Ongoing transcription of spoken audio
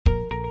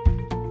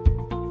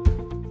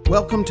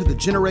Welcome to the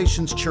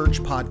Generations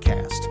Church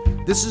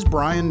podcast. This is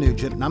Brian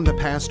Nugent, and I'm the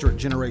pastor at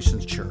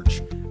Generations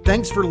Church.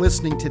 Thanks for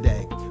listening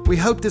today. We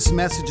hope this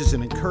message is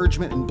an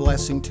encouragement and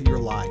blessing to your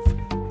life.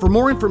 For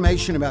more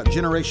information about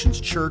Generations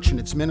Church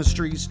and its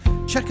ministries,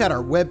 check out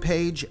our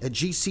webpage at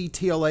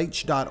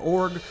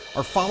gctlh.org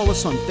or follow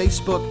us on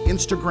Facebook,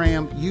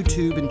 Instagram,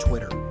 YouTube, and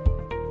Twitter.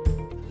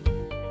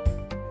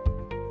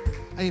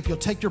 Hey, if you'll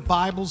take your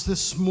Bibles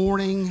this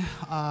morning,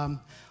 I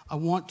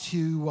want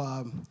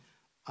to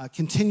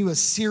continue a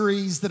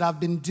series that I've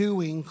been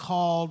doing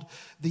called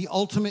The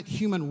Ultimate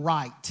Human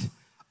Right.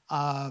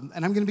 And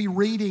I'm going to be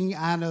reading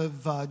out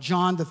of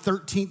John, the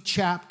 13th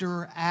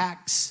chapter,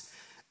 Acts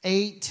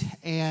 8,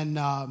 and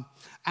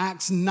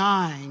Acts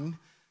 9.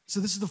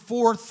 So this is the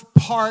fourth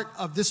part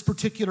of this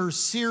particular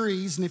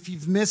series. And if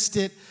you've missed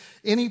it,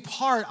 any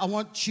part,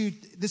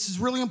 this is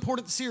a really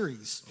important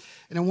series.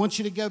 And I want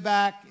you to go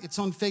back. It's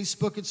on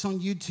Facebook, it's on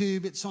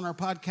YouTube, it's on our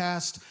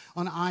podcast,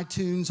 on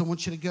iTunes. I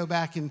want you to go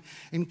back and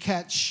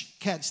catch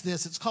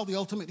this. It's called The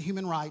Ultimate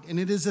Human Right. And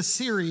it is a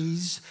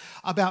series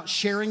about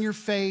sharing your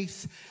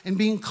faith and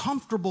being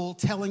comfortable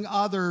telling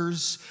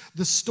others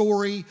the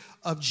story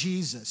of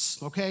Jesus.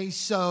 Okay,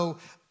 so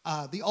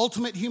the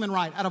ultimate human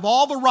right. Out of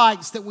all the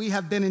rights that we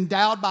have been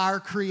endowed by our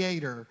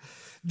Creator,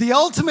 the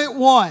ultimate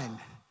one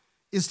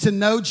is to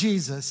know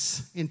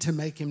Jesus and to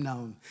make him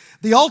known.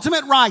 The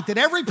ultimate right that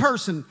every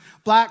person,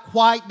 black,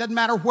 white, doesn't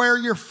matter where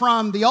you're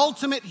from, the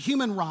ultimate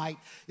human right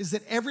is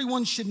that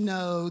everyone should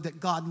know that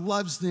God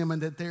loves them and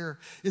that there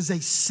is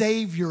a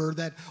Savior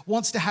that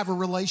wants to have a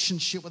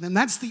relationship with him.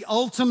 That's the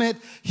ultimate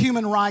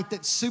human right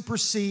that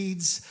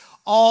supersedes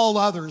all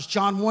others.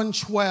 John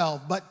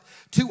 1:12, but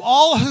to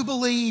all who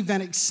believed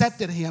and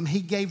accepted him,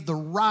 he gave the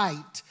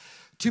right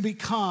to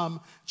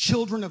become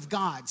children of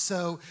God.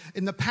 So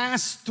in the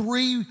past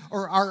three,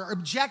 or our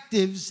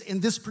objectives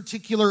in this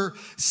particular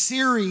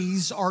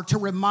series are to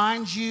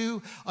remind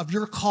you of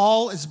your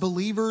call as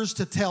believers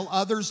to tell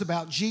others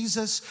about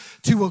Jesus,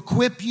 to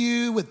equip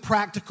you with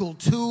practical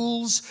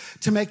tools,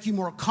 to make you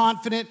more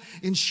confident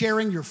in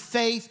sharing your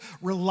faith,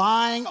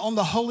 relying on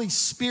the Holy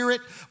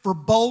Spirit for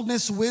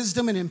boldness,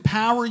 wisdom, and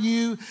empower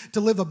you to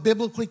live a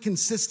biblically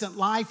consistent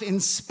life,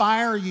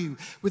 inspire you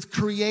with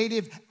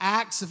creative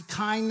acts of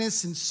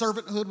kindness and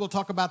servanthood. We'll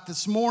talk about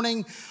this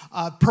morning,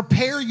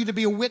 prepare you to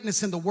be a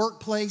witness in the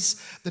workplace,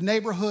 the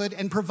neighborhood,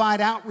 and provide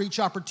outreach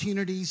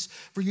opportunities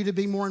for you to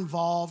be more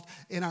involved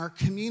in our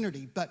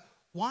community. But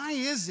why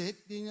is it,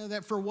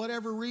 that for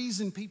whatever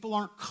reason, people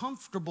aren't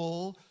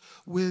comfortable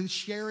with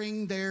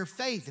sharing their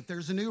faith? If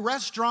there's a new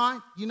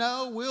restaurant,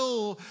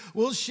 we'll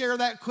share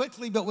that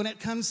quickly. But when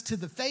it comes to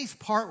the faith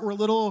part, we're a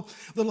little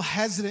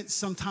hesitant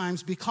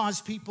sometimes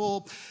because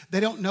people, they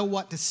don't know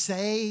what to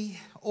say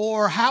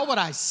or how would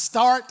I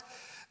start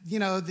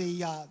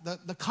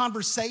the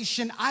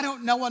conversation. I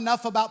don't know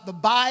enough about the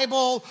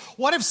Bible.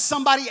 What if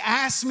somebody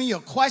asks me a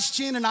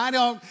question and I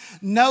don't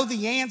know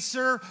the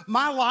answer?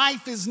 My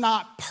life is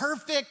not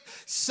perfect.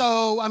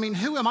 So,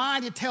 who am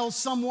I to tell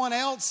someone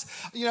else,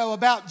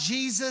 about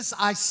Jesus?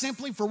 I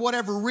simply, for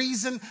whatever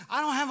reason, I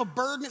don't have a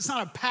burden. It's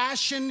not a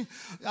passion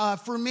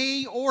for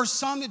me, or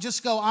some that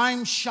just go,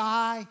 I'm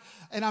shy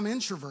and I'm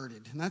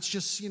introverted. And that's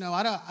just,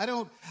 I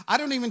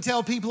don't even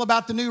tell people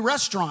about the new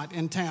restaurant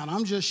in town.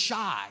 I'm just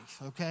shy,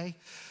 okay?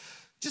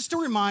 Just a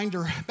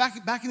reminder,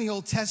 back in the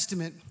Old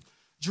Testament,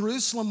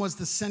 Jerusalem was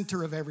the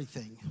center of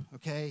everything,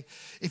 okay?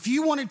 If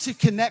you wanted to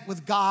connect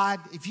with God,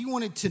 if you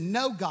wanted to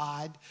know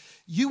God,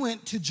 you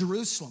went to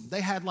Jerusalem. They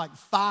had like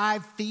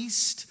 5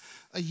 feasts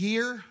a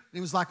year.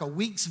 It was like a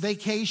week's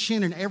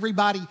vacation, and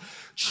everybody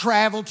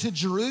traveled to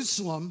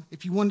Jerusalem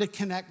if you wanted to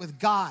connect with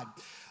God.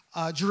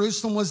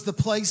 Jerusalem was the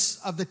place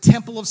of the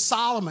Temple of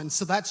Solomon,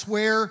 so that's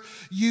where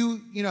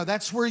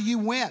that's where you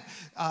went.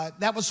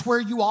 That was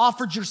where you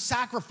offered your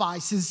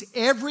sacrifices.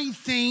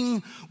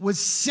 Everything was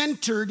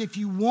centered. If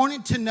you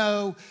wanted to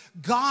know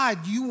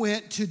God, you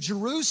went to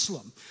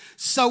Jerusalem.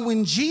 So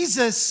when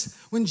Jesus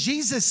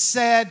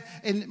said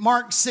in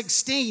Mark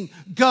 16,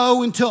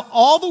 go into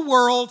all the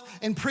world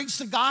and preach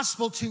the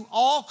gospel to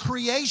all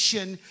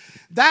creation,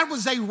 that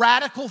was a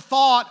radical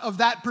thought of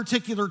that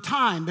particular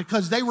time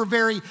because they were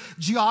very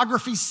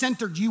geography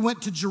centered. You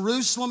went to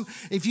Jerusalem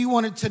if you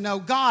wanted to know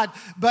God,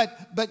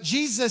 but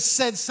Jesus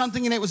said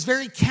something, and it was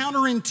very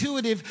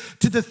counterintuitive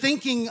to the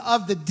thinking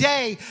of the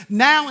day.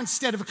 Now,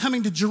 instead of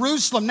coming to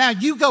Jerusalem, now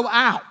you go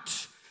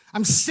out.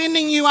 I'm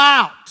sending you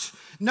out.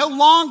 No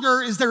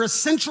longer is there a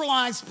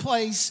centralized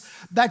place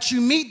that you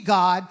meet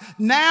God.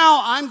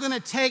 Now I'm going to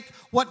take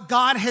what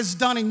God has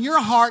done in your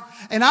heart,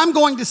 and I'm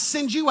going to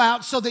send you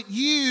out so that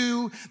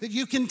you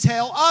can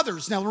tell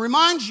others. Now, to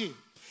remind you,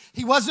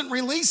 he wasn't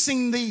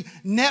releasing the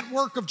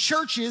network of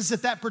churches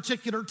at that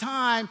particular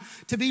time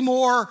to be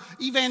more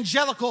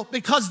evangelical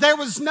because there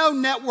was no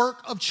network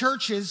of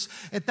churches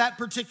at that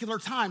particular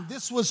time.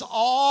 This was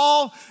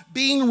all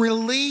being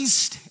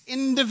released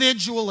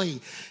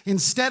individually.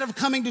 Instead of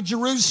coming to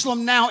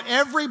Jerusalem, now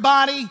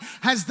everybody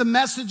has the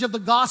message of the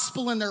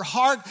gospel in their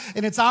heart,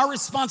 and it's our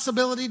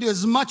responsibility to,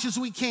 as much as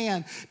we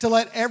can, to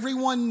let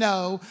everyone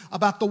know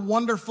about the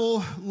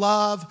wonderful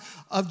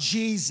love of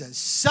Jesus.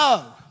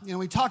 So,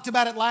 we talked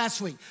about it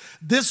last week.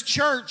 This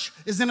church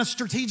is in a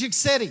strategic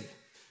city.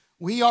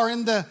 We are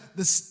in the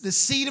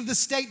seat of the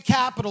state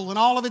capital and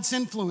all of its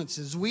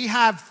influences. We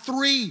have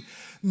 3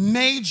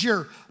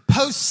 major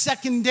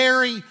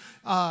post-secondary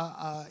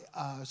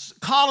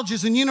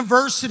colleges and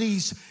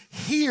universities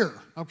here,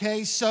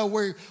 okay?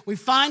 So we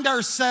find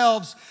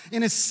ourselves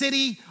in a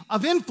city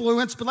of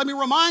influence, but let me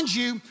remind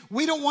you,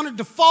 we don't want to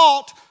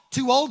default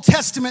to Old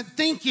Testament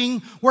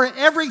thinking where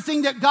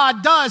everything that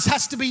God does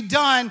has to be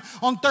done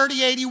on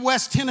 3080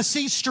 West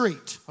Tennessee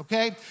Street,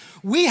 okay?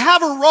 We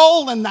have a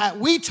role in that.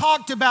 We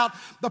talked about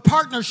the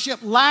partnership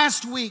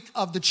last week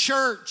of the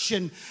church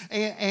and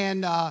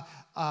the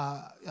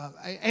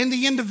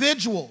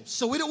individual.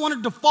 So we don't want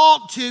to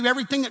default to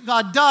everything that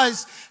God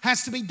does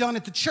has to be done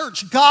at the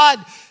church.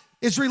 God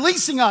is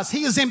releasing us.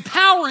 He is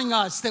empowering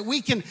us that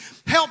we can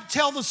help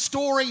tell the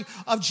story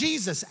of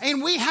Jesus.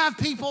 And we have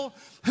people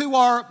who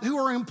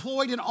are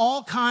employed in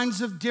all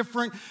kinds of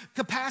different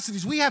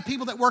capacities. We have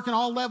people that work in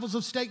all levels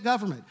of state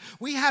government.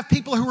 We have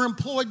people who are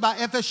employed by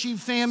FSU,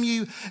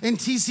 FAMU, and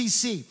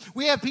TCC.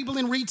 We have people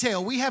in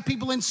retail. We have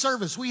people in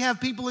service. We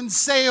have people in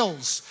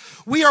sales.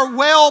 We are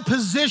well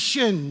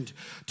positioned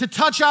to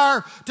touch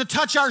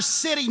our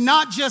city,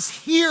 not just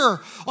here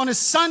on a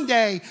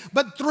Sunday,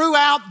 but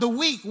throughout the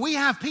week. We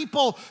have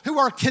people who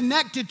are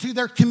connected to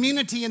their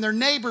community and their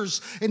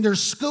neighbors and their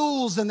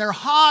schools and their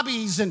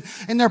hobbies and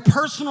their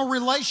personal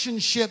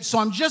relationships. So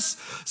I'm just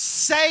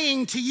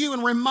saying to you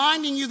and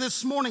reminding you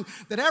this morning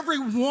that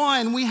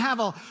everyone, we have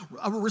a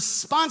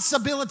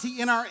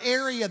responsibility in our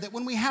area that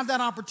when we have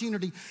that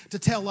opportunity to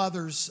tell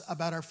others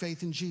about our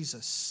faith in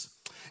Jesus.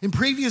 In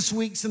previous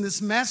weeks in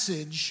this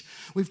message,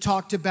 we've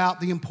talked about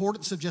the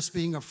importance of just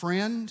being a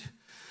friend,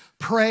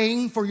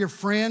 praying for your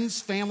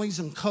friends, families,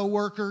 and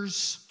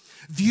coworkers,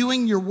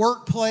 viewing your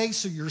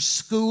workplace or your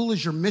school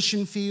as your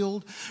mission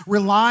field,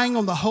 relying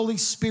on the Holy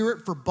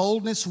Spirit for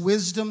boldness,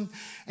 wisdom,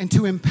 and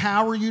to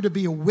empower you to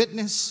be a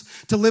witness,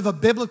 to live a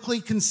biblically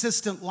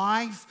consistent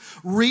life,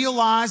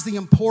 realize the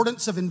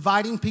importance of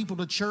inviting people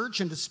to church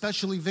and to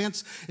special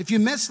events. If you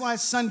missed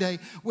last Sunday,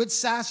 Whit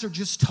Sasser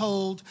just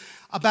told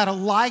about a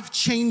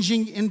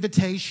life-changing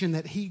invitation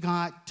that he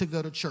got to go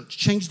to church.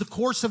 Changed the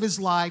course of his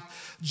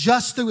life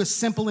just through a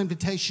simple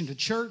invitation to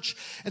church.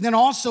 And then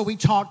also we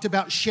talked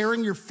about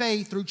sharing your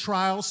faith through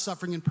trials,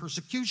 suffering, and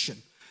persecution.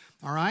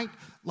 All right?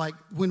 Like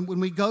when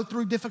we go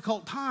through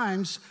difficult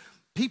times,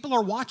 people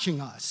are watching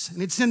us.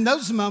 And it's in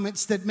those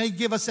moments that may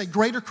give us a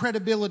greater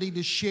credibility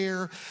to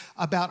share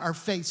about our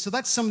faith. So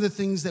that's some of the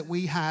things that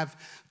we have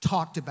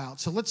talked about.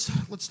 So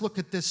let's look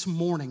at this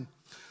morning.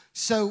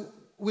 So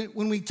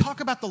when we talk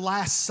about the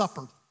Last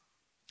Supper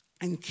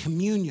and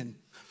communion,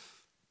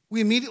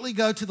 we immediately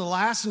go to the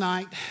last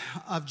night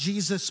of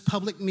Jesus'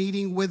 public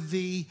meeting with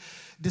the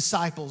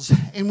disciples.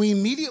 And we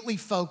immediately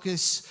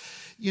focus,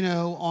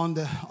 on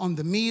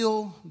the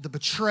meal, the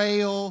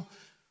betrayal,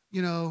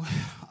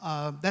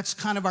 that's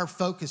kind of our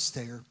focus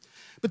there.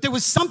 But there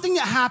was something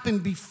that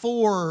happened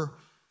before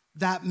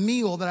that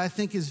meal that I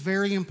think is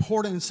very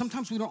important. And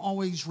sometimes we don't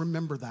always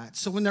remember that.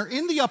 So when they're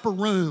in the upper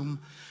room,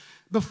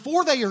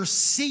 before they are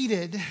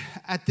seated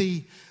at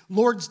the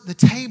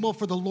table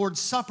for the Lord's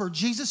Supper,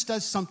 Jesus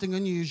does something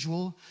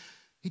unusual.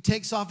 He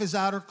takes off his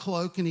outer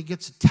cloak and he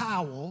gets a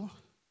towel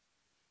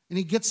and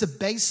he gets a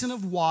basin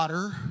of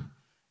water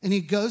and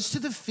he goes to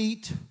the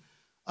feet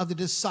of the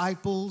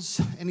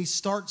disciples and he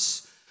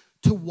starts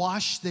to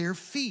wash their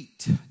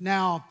feet.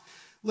 Now,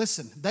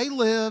 listen, they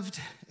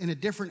lived in a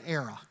different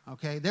era,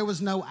 okay? There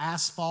was no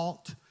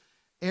asphalt.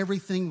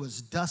 Everything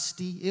was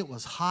dusty. It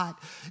was hot.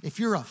 If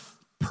you're a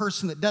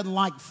person that doesn't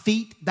like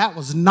feet, that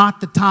was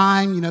not the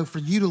time, for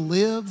you to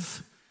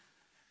live.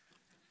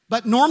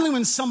 But normally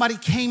when somebody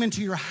came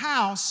into your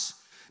house,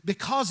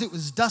 because it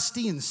was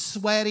dusty and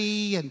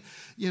sweaty and,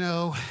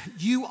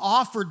 you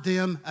offered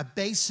them a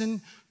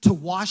basin to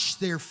wash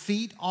their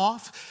feet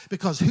off,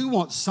 because who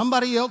wants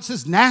somebody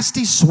else's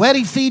nasty,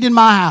 sweaty feet in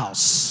my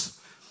house?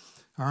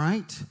 All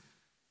right?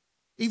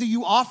 Either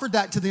you offered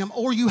that to them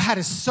or you had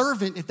a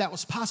servant, if that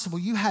was possible.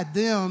 You had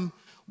them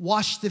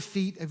wash the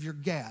feet of your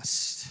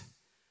guest.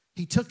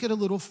 He took it a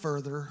little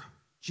further.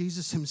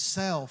 Jesus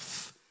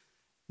himself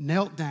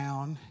knelt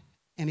down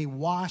and he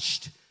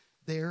washed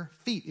their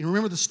feet. And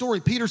remember the story.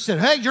 Peter said,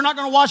 "Hey, you're not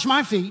going to wash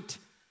my feet."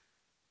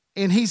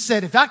 And he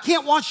said, "If I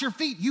can't wash your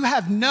feet, you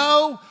have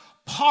no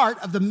part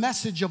of the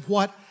message of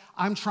what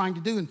I'm trying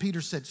to do." And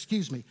Peter said,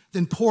 "Excuse me,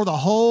 then pour the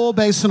whole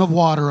basin of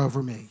water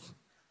over me."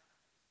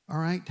 All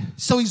right?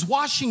 So he's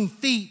washing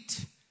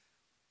feet.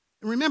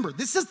 And remember,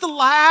 this is the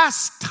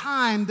last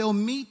time they'll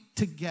meet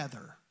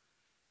together.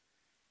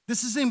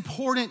 This is an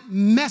important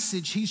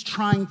message he's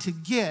trying to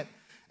get.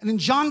 And in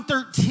John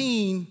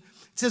 13,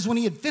 it says, when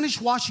he had finished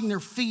washing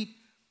their feet,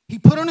 he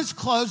put on his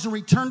clothes and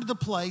returned to the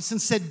place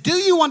and said, "Do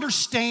you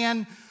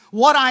understand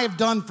what I have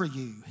done for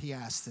you, he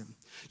asked them.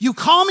 You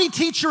call me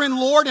teacher and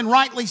Lord, and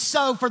rightly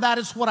so, for that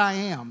is what I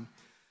am.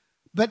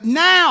 But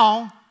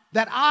now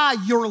that I,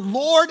 your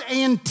Lord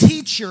and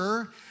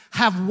teacher,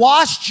 have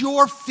washed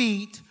your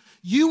feet,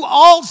 you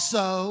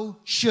also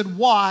should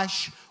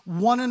wash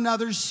one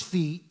another's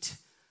feet.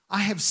 I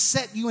have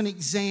set you an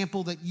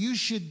example that you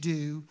should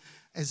do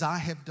as I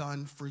have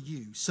done for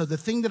you. So the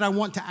thing that I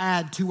want to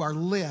add to our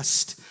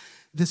list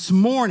this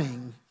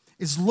morning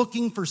is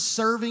looking for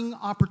serving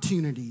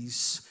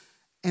opportunities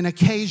and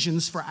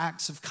occasions for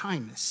acts of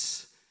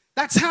kindness.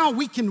 That's how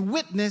we can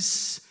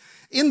witness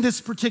in this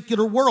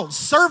particular world.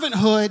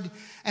 Servanthood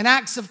and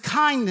acts of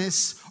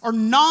kindness are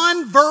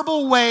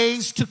nonverbal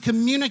ways to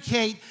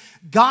communicate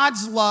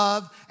God's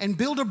love and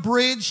build a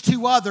bridge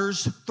to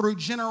others through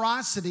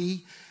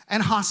generosity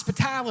and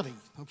hospitality,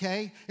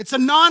 okay? It's a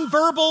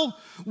nonverbal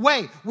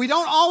way. We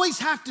don't always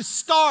have to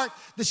start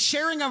the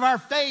sharing of our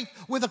faith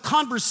with a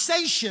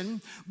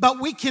conversation,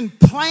 but we can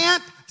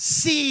plant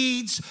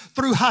seeds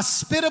through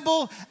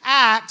hospitable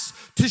acts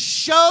to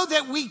show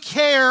that we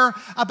care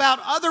about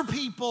other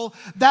people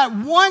that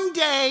one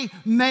day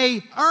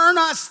may earn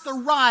us the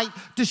right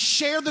to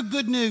share the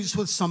good news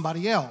with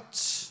somebody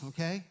else,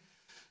 okay?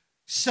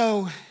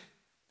 So,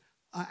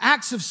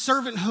 acts of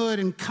servanthood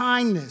and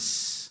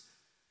kindness,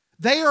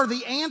 they are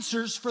the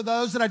answers for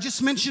those that I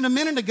just mentioned a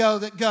minute ago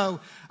that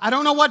go, I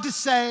don't know what to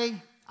say.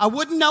 I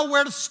wouldn't know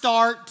where to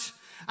start.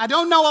 I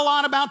don't know a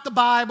lot about the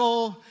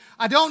Bible.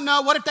 I don't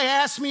know. What if they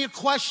ask me a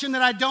question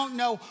that I don't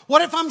know?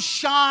 What if I'm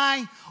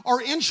shy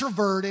or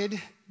introverted?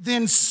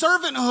 Then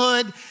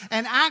servanthood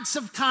and acts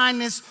of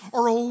kindness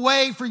are a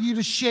way for you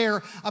to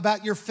share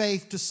about your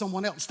faith to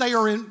someone else. They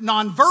are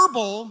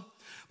nonverbal,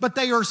 but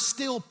they are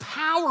still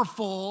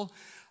powerful,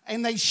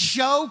 and they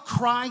show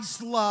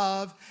Christ's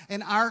love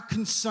and our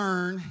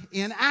concern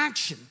in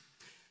action.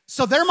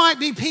 So there might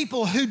be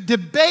people who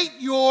debate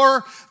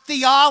your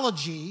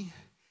theology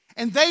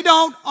and they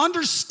don't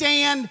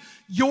understand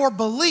your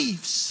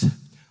beliefs,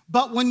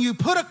 but when you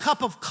put a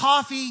cup of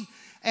coffee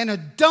and a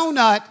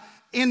donut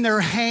in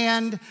their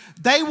hand,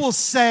 they will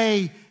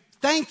say,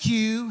 thank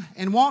you,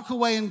 and walk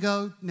away and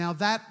go, now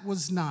that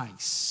was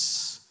nice.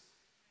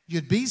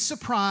 You'd be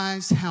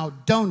surprised how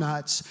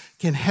donuts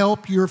can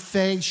help your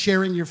faith,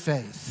 sharing your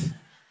faith.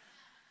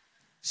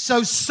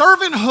 So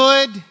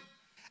servanthood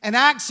and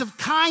acts of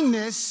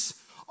kindness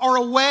are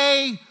a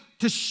way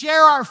to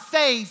share our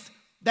faith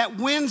that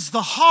wins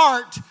the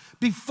heart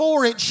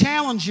before it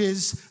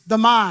challenges the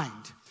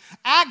mind.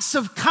 Acts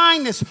of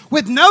kindness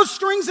with no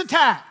strings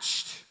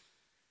attached.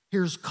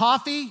 Here's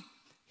coffee,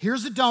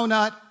 here's a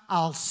donut,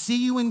 I'll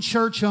see you in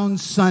church on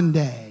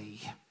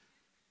Sunday.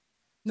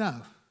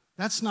 No.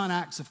 That's not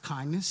acts of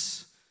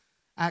kindness,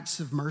 acts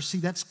of mercy.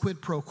 That's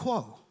quid pro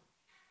quo.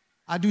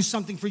 I do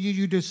something for you,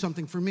 you do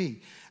something for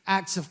me.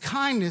 Acts of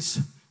kindness,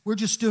 we're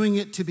just doing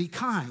it to be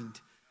kind.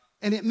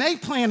 And it may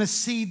plant a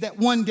seed that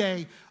one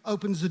day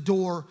opens the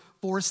door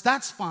for us.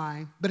 That's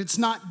fine, but it's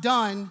not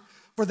done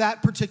for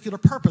that particular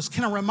purpose.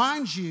 Can I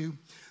remind you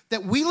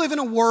that we live in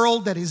a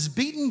world that is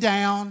beaten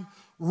down,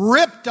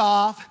 ripped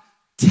off,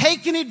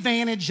 taken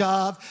advantage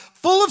of,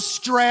 full of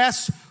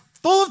stress,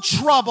 full of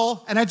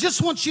trouble, and I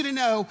just want you to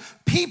know,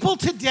 people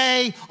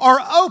today are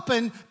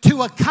open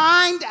to a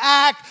kind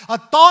act, a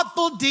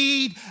thoughtful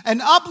deed,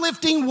 an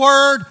uplifting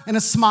word, and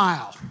a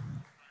smile.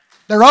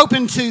 They're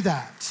open to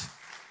that.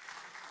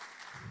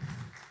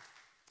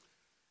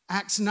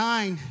 Acts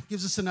 9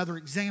 gives us another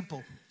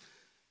example.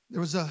 There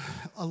was a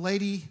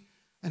lady,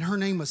 and her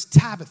name was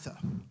Tabitha.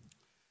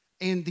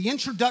 And the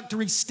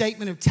introductory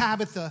statement of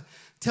Tabitha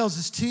tells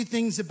us two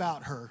things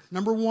about her.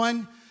 Number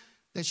one,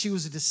 that she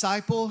was a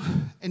disciple,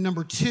 and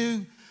number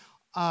two,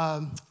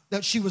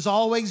 that she was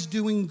always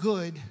doing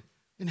good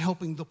and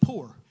helping the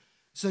poor.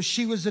 So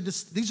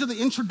these are the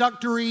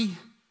introductory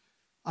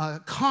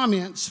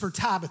comments for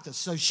Tabitha.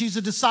 So she's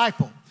a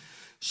disciple.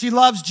 She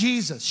loves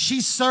Jesus. She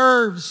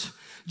serves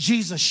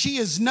Jesus. She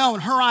is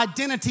known. Her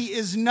identity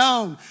is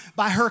known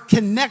by her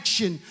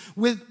connection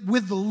with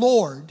the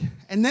Lord.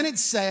 And then it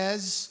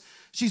says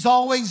she's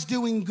always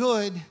doing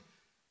good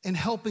and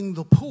helping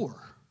the poor,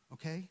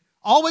 okay?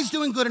 Always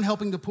doing good and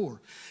helping the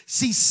poor.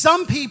 See,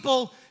 some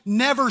people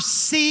never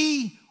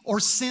see or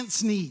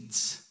sense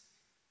needs.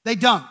 They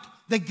don't.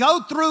 They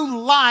go through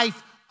life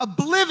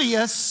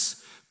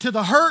oblivious to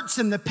the hurts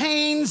and the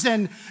pains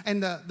and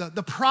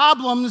the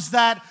problems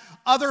that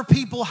other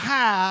people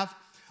have.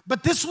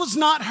 But this was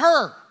not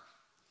her.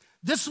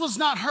 This was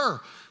not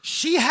her.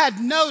 She had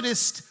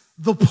noticed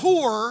the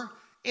poor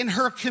in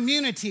her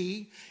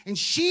community, and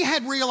she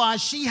had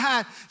realized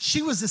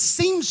she was a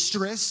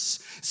seamstress,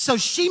 so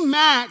she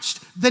matched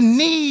the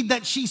need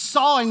that she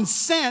saw and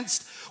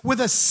sensed with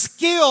a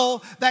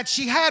skill that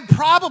she had,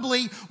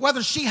 probably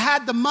whether she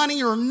had the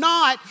money or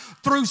not.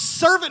 Through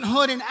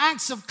servanthood and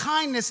acts of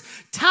kindness,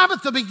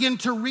 Tabitha began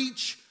to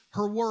reach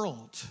her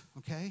world,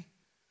 okay?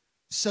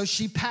 So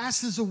she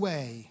passes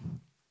away.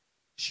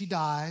 She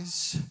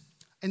dies,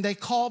 and they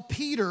call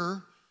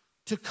Peter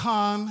to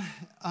come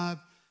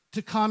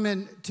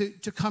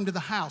to the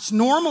house.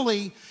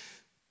 Normally,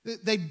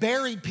 They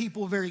buried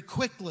people very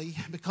quickly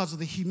because of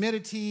the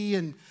humidity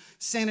and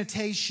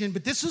sanitation,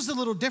 but this was a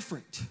little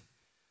different.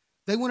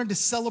 They wanted to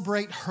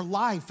celebrate her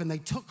life, and they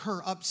took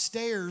her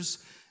upstairs,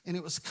 and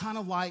it was kind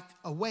of like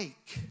a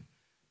wake.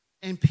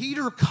 And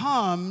Peter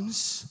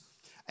comes,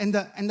 and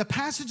the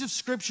passage of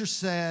Scripture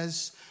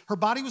says, her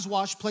body was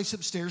washed, placed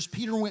upstairs.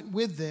 Peter went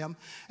with them,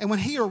 and when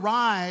he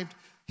arrived,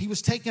 he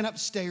was taken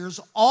upstairs.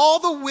 All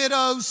the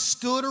widows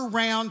stood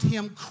around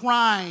him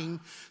crying,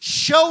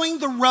 showing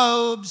the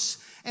robes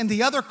and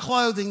the other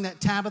clothing that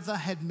Tabitha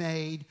had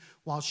made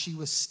while she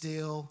was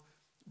still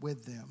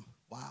with them.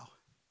 Wow,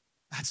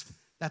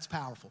 that's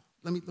powerful.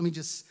 Let me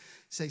just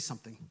say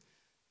something.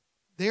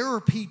 There are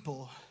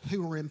people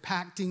who are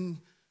impacting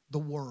the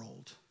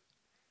world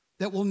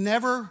that will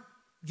never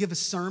give a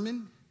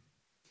sermon.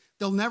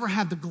 They'll never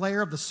have the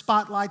glare of the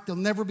spotlight. They'll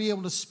never be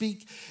able to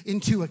speak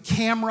into a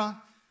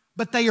camera.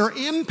 But they are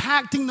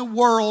impacting the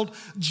world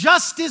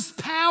just as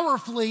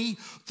powerfully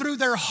through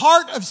their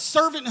heart of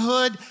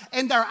servanthood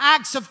and their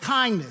acts of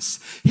kindness.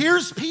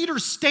 Here's Peter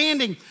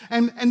standing,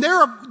 and there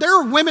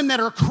are women that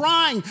are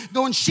crying,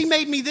 going, she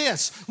made me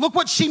this. Look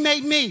what she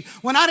made me.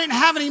 When I didn't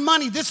have any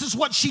money, this is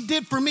what she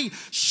did for me.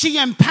 She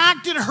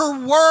impacted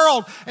her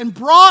world and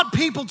brought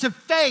people to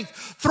faith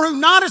through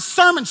not a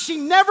sermon. She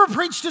never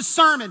preached a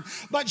sermon,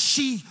 but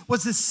she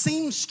was a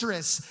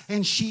seamstress,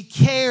 and she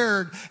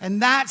cared, and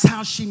that's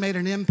how she made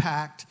an impact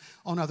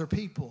on other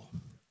people.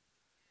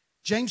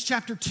 James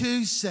chapter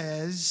 2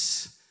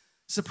 says,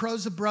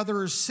 suppose a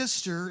brother or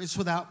sister is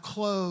without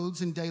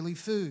clothes and daily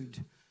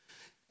food.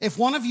 If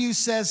one of you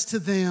says to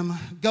them,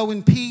 go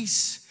in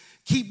peace,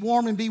 keep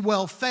warm and be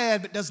well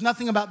fed, but does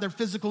nothing about their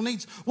physical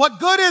needs, what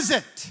good is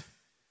it?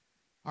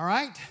 All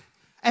right?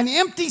 An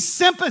empty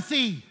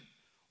sympathy.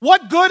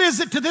 What good is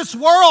it to this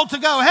world to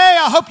go, hey,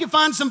 I hope you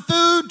find some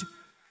food.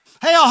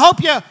 Hey,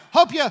 I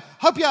hope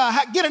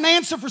you get an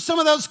answer for some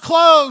of those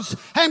clothes.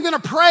 Hey, I'm going to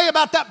pray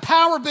about that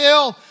power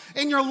bill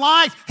in your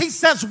life. He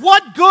says,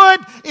 what good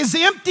is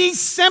empty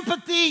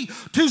sympathy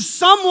to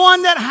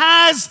someone that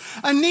has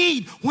a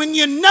need? When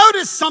you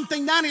notice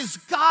something, that is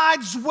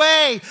God's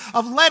way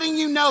of letting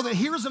you know that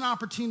here's an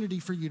opportunity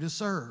for you to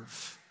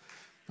serve.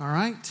 All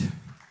right?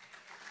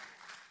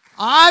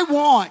 I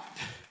want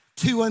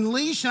to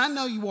unleash, and I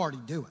know you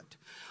already do it,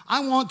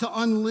 I want to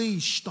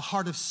unleash the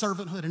heart of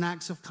servanthood and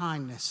acts of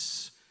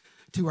kindness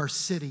to our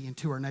city and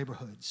to our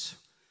neighborhoods.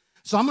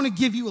 So I'm going to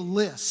give you a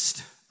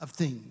list of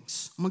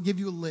things. I'm going to give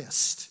you a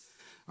list.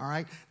 All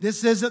right?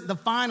 This isn't the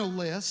final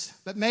list,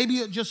 but maybe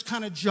it just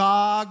kind of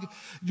jog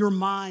your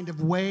mind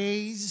of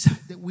ways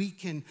that we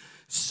can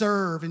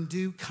serve and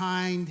do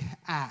kind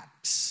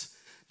acts.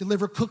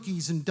 Deliver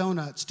cookies and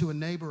donuts to a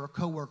neighbor or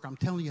coworker. I'm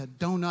telling you, a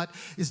donut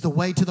is the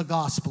way to the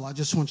gospel. I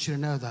just want you to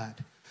know that.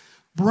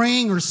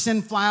 Bring or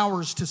send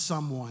flowers to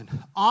someone.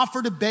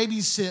 Offer to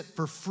babysit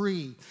for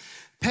free.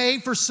 Pay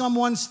for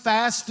someone's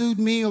fast food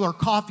meal or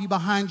coffee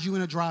behind you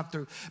in a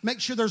drive-thru. Make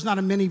sure there's not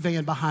a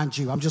minivan behind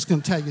you. I'm just going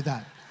to tell you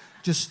that.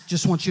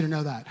 Just want you to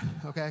know that,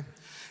 okay?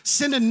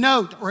 Send a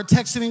note or a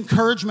text of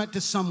encouragement to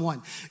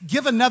someone.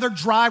 Give another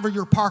driver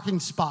your parking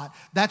spot.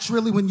 That's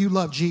really when you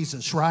love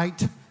Jesus,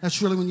 right?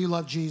 That's really when you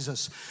love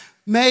Jesus.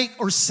 Make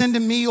or send a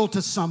meal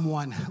to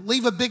someone.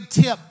 Leave a big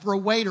tip for a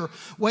waiter,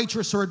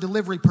 waitress, or a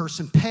delivery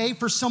person. Pay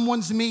for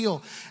someone's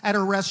meal at a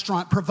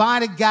restaurant.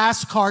 Provide a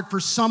gas card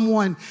for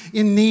someone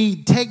in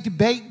need. Take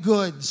baked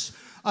goods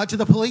to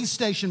the police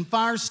station,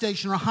 fire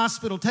station, or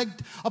hospital. Take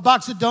a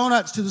box of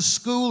donuts to the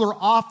school or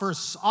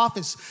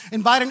office.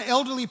 Invite an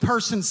elderly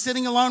person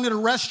sitting alone at a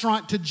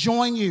restaurant to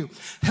join you.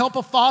 Help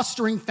a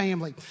fostering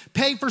family.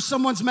 Pay for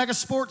someone's mega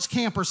sports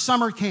camp or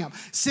summer camp.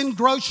 Send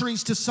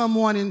groceries to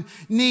someone in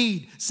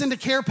need. Send a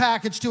care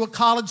package to a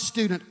college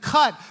student.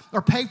 Cut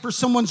or pay for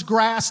someone's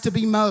grass to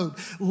be mowed.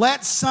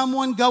 Let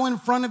someone go in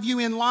front of you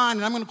in line,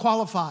 and I'm going to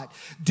qualify it,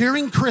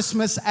 during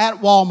Christmas at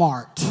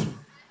Walmart.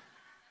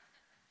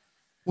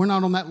 We're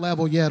not on that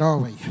level yet, are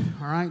we?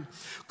 All right?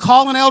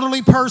 Call an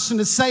elderly person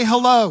to say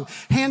hello.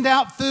 Hand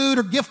out food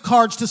or gift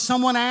cards to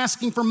someone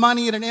asking for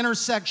money at an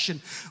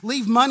intersection.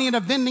 Leave money at a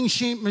vending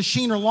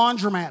machine or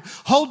laundromat.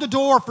 Hold the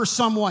door for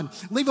someone.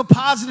 Leave a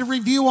positive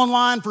review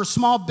online for a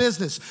small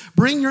business.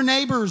 Bring your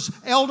neighbor's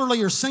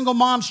elderly or single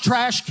mom's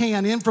trash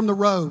can in from the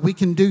road. We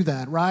can do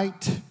that,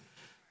 right?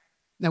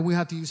 Now, we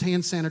have to use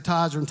hand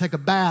sanitizer and take a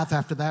bath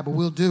after that, but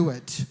we'll do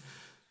it.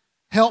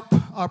 Help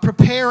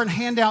prepare and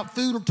hand out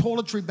food or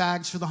toiletry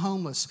bags for the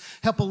homeless.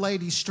 Help a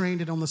lady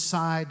stranded on the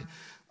side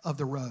of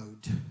the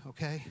road,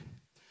 okay?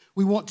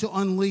 We want to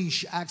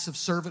unleash acts of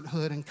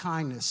servanthood and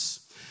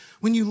kindness.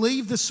 When you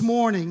leave this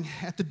morning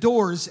at the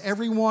doors,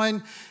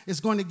 everyone is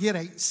going to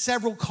get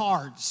several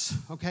cards,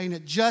 okay? And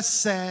it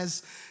just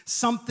says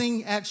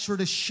something extra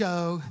to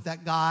show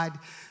that God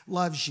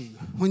loves you.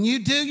 When you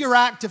do your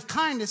act of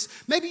kindness,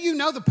 maybe you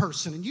know the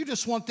person and you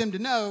just want them to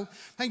know,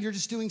 hey, you're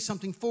just doing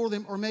something for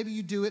them, or maybe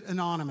you do it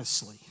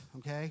anonymously,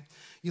 okay?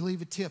 You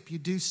leave a tip, you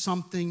do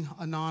something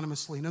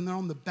anonymously. And then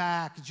on the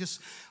back, it's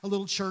just a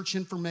little church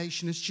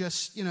information. It's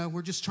just,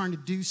 we're just trying to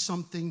do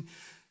something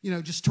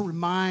just to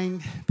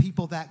remind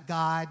people that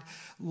God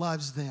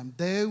loves them.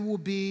 They will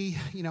be,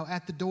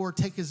 at the door.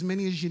 Take as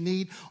many as you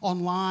need.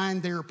 Online,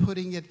 they're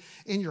putting it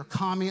in your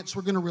comments.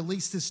 We're going to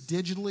release this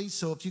digitally,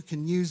 so if you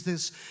can use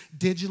this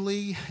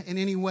digitally in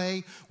any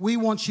way, we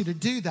want you to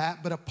do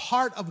that. But a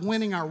part of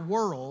winning our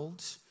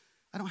world,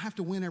 I don't have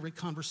to win every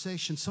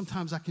conversation.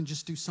 Sometimes I can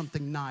just do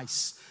something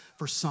nice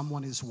for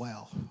someone as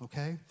well,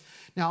 okay?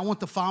 Now, I want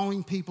the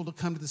following people to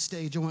come to the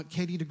stage. I want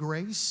Katie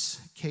DeGrace.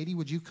 Katie,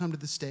 would you come to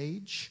the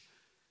stage?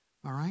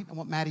 All right, I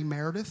want Maddie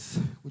Meredith.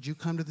 Would you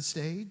come to the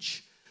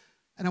stage?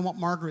 And I want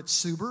Margaret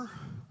Suber.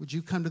 Would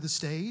you come to the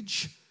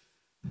stage?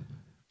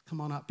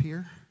 Come on up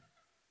here.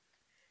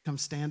 Come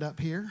stand up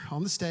here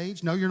on the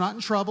stage. No, you're not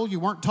in trouble. You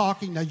weren't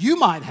talking. Now, you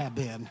might have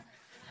been.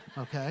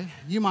 Okay,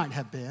 you might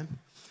have been.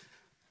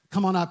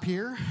 Come on up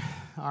here.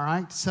 All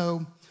right,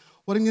 so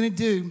what I'm going to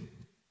do.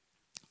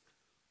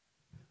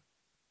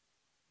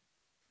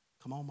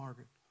 Come on,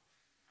 Margaret.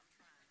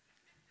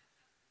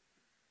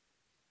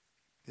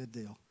 Good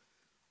deal.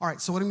 All right,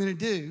 so what I'm going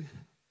to do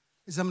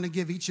is I'm going to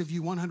give each of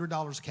you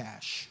 $100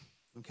 cash,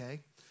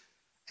 okay?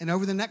 And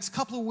over the next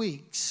couple of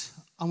weeks,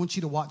 I want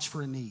you to watch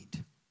for a need,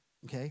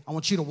 okay? I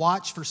want you to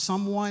watch for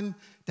someone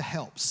to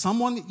help,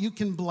 someone that you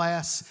can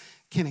bless,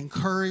 can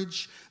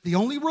encourage. The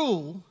only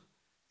rule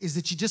is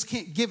that you just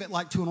can't give it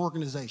like to an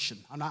organization.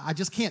 I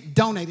just can't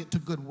donate it to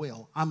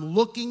Goodwill. I'm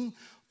looking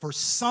for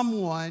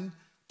someone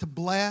to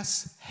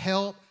bless,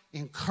 help,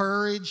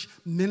 encourage,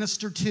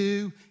 minister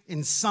to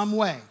in some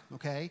way,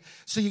 okay?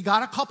 So you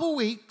got a couple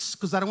weeks,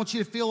 because I don't want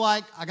you to feel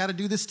like I got to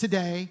do this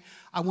today.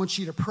 I want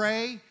you to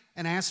pray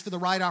and ask for the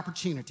right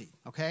opportunity,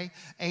 okay?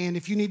 And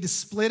if you need to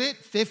split it,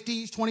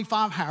 50,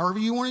 25, however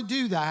you want to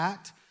do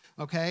that,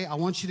 okay? I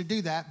want you to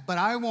do that. But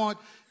I want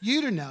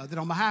you to know that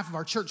on behalf of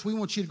our church, we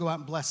want you to go out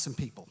and bless some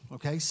people,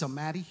 okay? So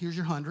Maddie, here's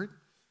your 100.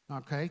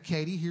 Okay,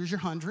 Katie, here's your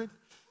 100.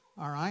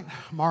 All right,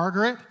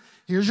 Margaret,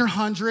 here's your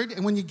 100.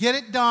 And when you get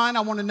it done,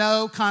 I want to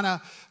know kind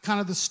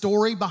of the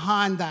story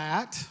behind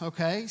that.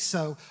 Okay,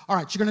 so, all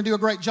right, you're going to do a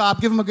great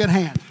job. Give them a good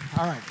hand.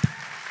 All right.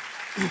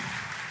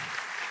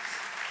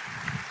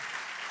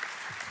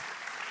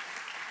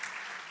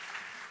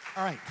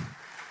 All right.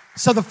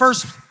 So the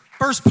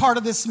first part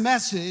of this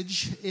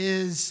message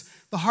is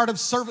the heart of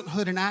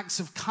servanthood and acts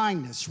of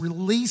kindness,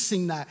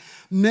 releasing that,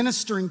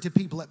 ministering to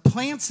people. It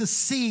plants a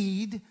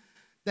seed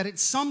that at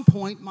some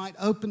point might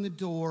open the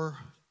door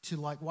to,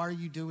 like, why are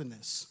you doing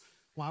this?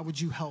 Why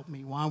would you help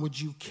me? Why would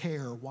you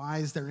care? Why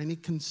is there any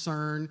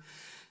concern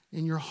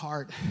in your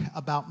heart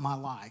about my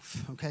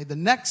life? Okay, the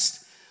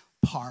next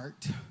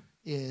part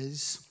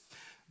is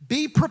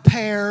be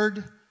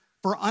prepared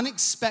for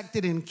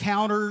unexpected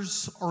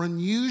encounters or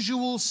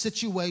unusual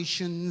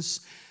situations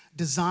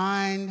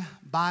designed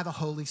by the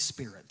Holy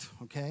Spirit,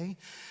 okay?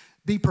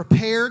 Be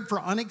prepared for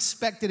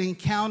unexpected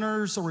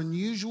encounters or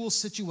unusual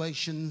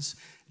situations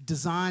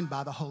designed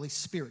by the Holy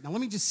Spirit. Now, let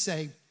me just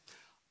say,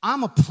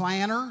 I'm a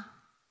planner,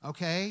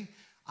 okay?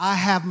 I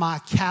have my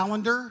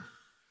calendar.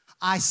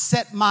 I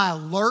set my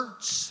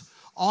alerts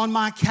on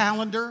my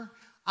calendar.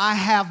 I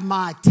have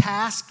my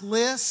task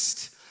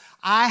list.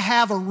 I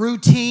have a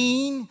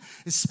routine,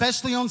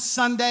 especially on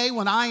Sunday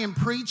when I am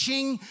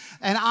preaching,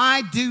 and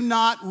I do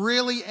not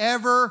really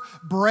ever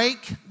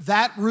break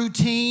that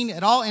routine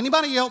at all.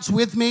 Anybody else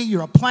with me?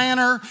 You're a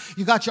planner.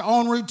 You got your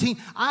own routine.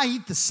 I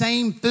eat the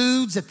same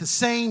foods at the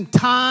same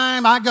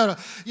time. I go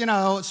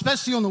to,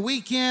 especially on the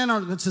weekend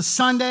or it's a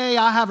Sunday,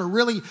 I have a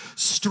really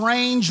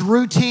strange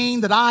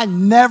routine that I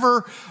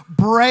never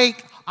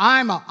break.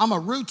 I'm a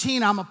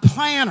routine. I'm a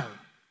planner,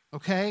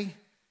 okay?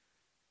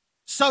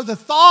 So the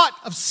thought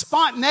of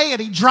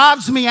spontaneity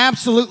drives me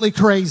absolutely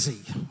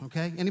crazy,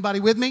 okay? Anybody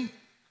with me?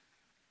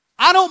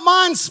 I don't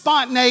mind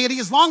spontaneity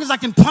as long as I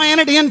can plan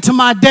it into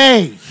my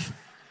day,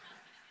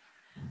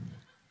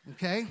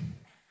 okay?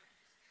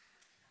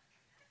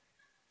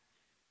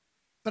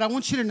 But I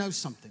want you to know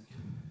something.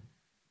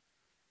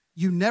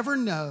 You never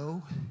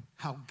know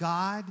how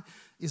God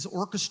is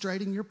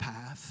orchestrating your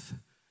path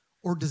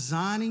or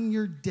designing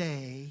your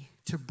day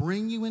to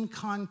bring you in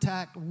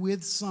contact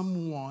with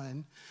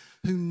someone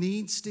who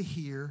needs to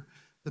hear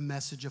the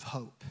message of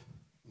hope,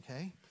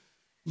 okay?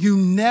 You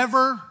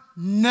never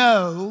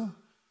know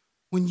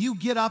when you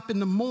get up in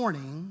the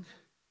morning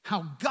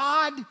how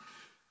God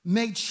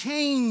may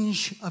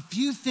change a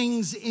few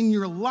things in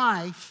your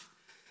life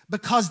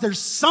because there's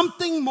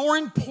something more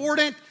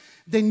important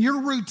than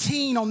your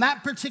routine on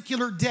that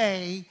particular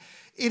day.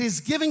 It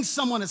is giving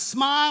someone a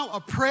smile, a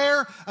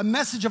prayer, a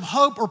message of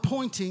hope, or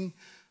pointing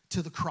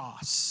to the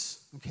cross,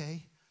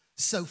 okay?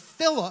 So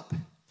Philip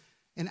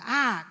in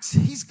Acts,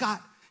 he's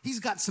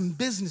got some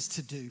business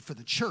to do for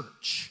the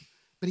church.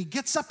 But he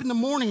gets up in the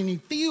morning and he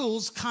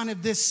feels kind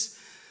of this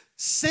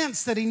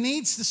sense that he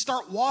needs to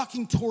start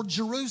walking toward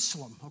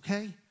Jerusalem,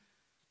 okay?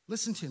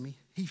 Listen to me.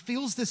 He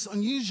feels this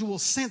unusual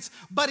sense,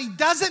 but he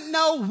doesn't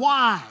know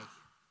why.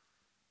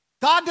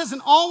 God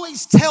doesn't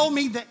always tell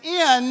me the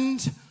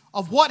end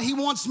of what he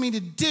wants me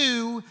to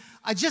do.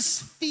 I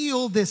just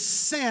feel this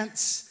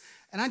sense,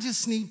 and I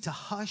just need to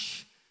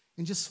hush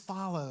and just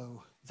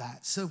follow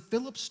that. So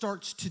Philip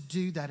starts to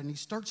do that, and he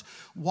starts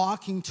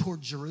walking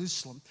toward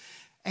Jerusalem.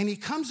 And he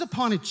comes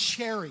upon a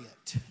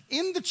chariot.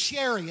 In the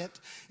chariot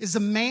is a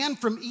man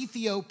from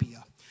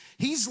Ethiopia.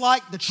 He's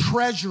like the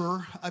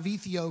treasurer of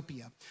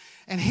Ethiopia.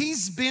 And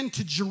he's been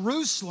to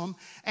Jerusalem,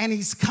 and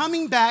he's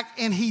coming back,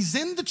 and he's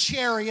in the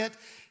chariot.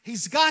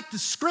 He's got the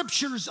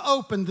scriptures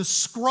open, the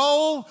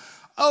scroll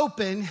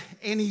open,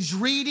 and he's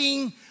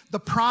reading the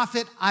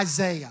prophet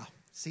Isaiah.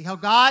 See how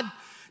God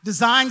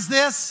designs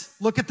this?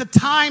 Look at the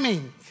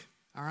timing,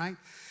 all right?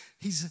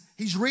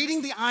 He's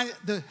reading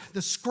the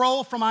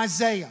scroll from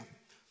Isaiah.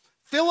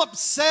 Philip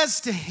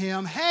says to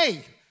him,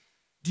 hey,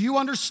 do you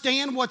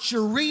understand what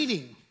you're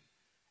reading?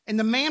 And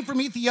the man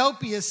from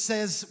Ethiopia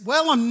says,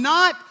 well, I'm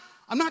not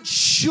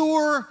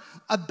sure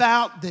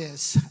about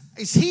this.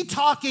 Is he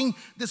talking,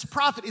 this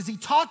prophet, is he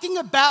talking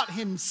about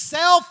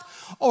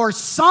himself or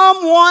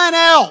someone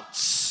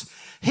else?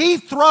 He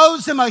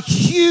throws him a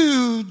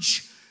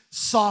huge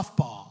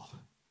softball.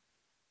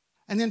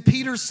 And then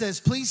Peter says,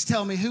 please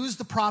tell me, who is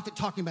the prophet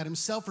talking about,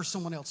 himself or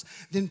someone else?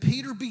 Then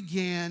Peter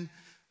began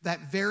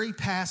that very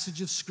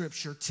passage of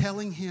scripture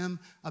telling him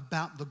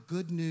about the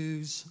good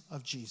news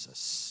of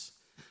Jesus.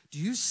 Do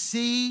you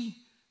see?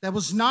 That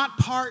was not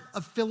part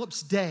of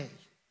Philip's day.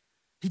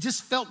 He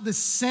just felt this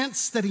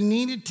sense that he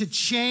needed to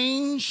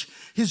change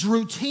his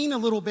routine a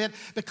little bit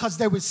because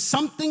there was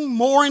something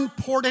more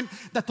important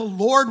that the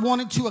Lord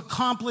wanted to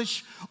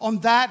accomplish on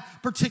that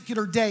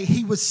particular day.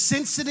 He was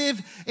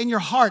sensitive in your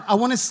heart.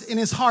 In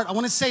his heart. I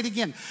want to say it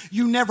again.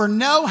 You never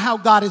know how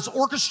God is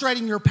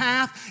orchestrating your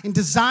path and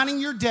designing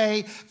your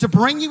day to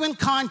bring you in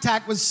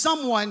contact with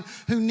someone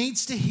who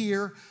needs to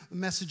hear a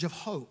message of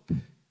hope.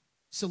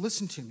 So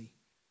listen to me.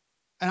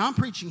 And I'm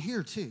preaching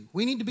here too.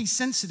 We need to be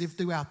sensitive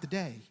throughout the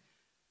day.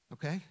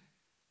 Okay?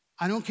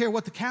 I don't care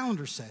what the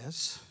calendar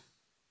says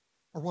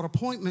or what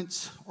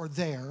appointments are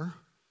there.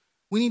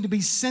 We need to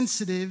be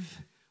sensitive.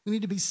 We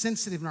need to be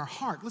sensitive in our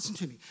heart. Listen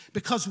to me.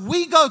 Because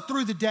we go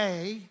through the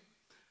day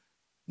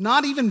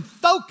not even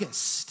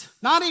focused,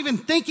 not even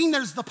thinking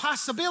there's the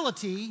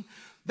possibility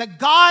that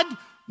God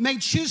may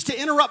choose to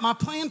interrupt my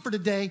plan for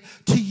today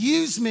to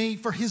use me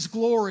for his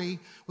glory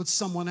with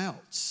someone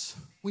else.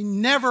 We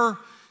never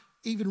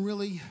even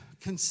really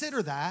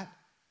consider that.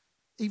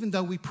 Even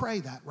though we pray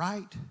that,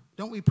 right?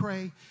 Don't we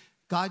pray,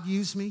 God,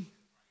 use me?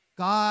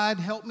 God,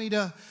 help me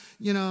to,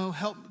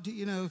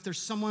 if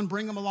there's someone,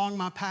 bring them along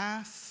my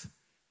path.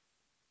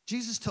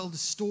 Jesus told a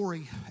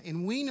story,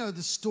 and we know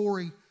the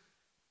story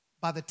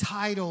by the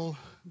title,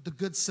 The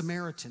Good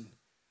Samaritan.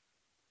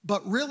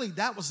 But really,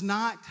 that was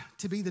not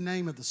to be the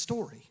name of the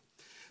story.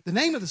 The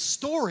name of the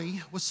story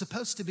was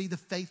supposed to be The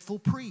Faithful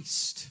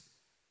Priest.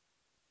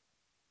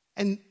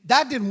 And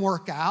that didn't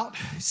work out,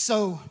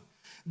 so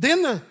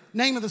then the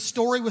name of the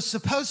story was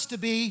supposed to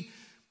be,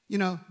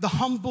 the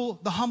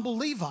humble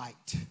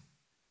Levite.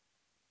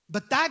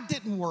 But that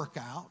didn't work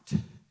out.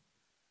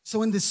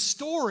 So in this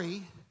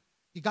story,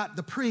 you got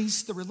the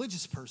priest, the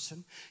religious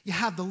person. You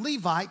have the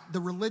Levite,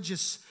 the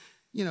religious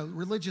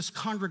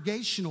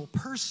congregational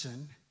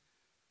person.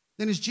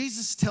 Then as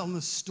Jesus is telling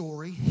the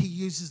story, he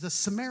uses the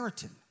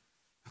Samaritan,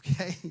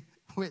 okay?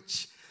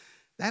 Which,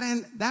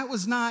 that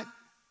was not,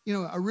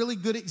 a really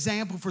good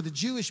example for the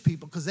Jewish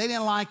people because they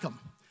didn't like him.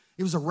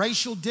 It was a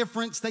racial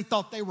difference. They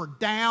thought they were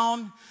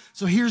down.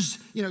 So here's,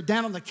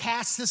 down on the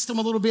caste system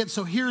a little bit.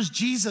 So here's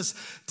Jesus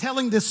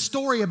telling this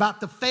story about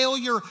the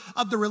failure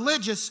of the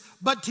religious.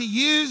 But to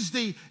use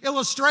the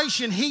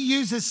illustration, he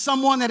uses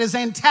someone that is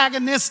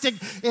antagonistic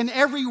in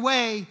every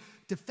way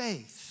to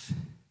faith.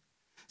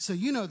 So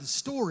you know the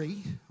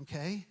story,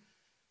 okay?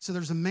 So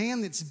there's a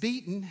man that's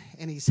beaten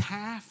and he's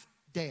half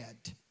dead.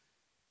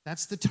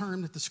 That's the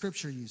term that the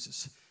scripture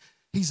uses.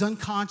 He's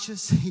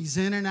unconscious, he's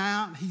in and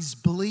out, he's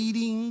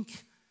bleeding,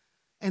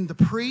 and the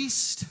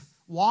priest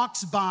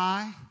walks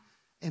by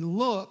and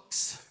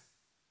looks,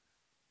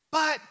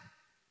 but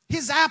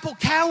his Apple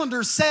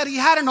calendar said he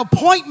had an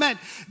appointment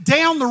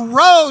down the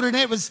road, and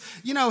it was,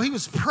 he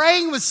was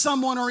praying with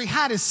someone or he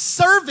had his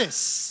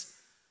service.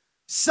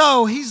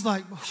 So he's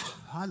like,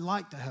 I'd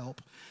like to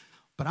help,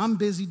 but I'm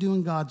busy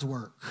doing God's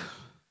work.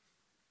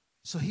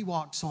 So he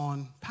walks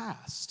on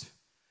past.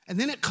 And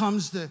then it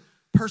comes the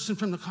person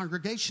from the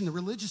congregation, the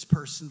religious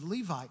person, the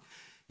Levite.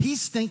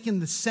 He's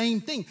thinking the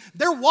same thing.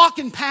 They're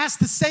walking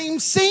past the same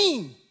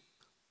scene.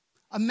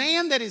 A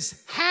man that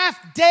is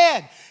half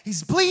dead.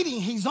 He's bleeding.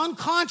 He's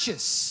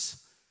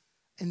unconscious.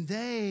 And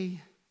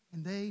they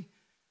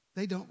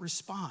don't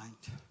respond.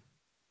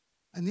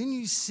 And then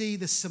you see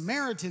the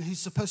Samaritan, who's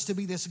supposed to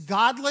be this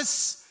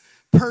godless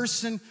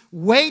person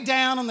way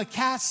down on the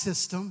caste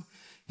system.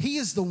 He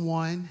is the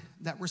one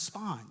that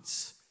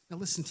responds. Now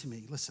listen to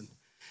me. Listen.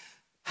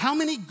 How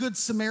many Good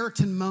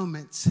Samaritan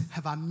moments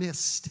have I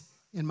missed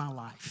in my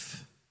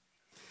life?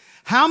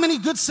 How many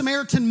Good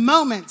Samaritan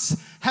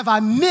moments have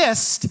I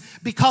missed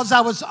because I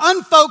was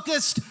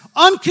unfocused,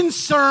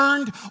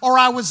 unconcerned, or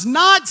I was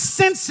not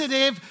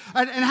sensitive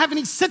and have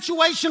any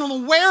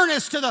situational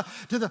awareness to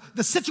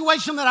the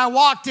situation that I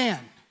walked in?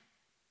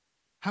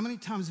 How many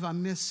times have I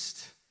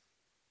missed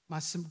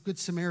Good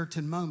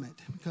Samaritan moment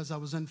because I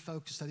was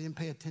unfocused. I didn't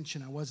pay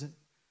attention. I wasn't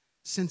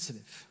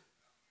sensitive.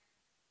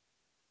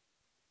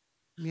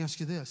 Let me ask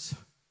you this.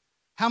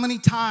 How many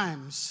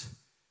times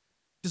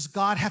does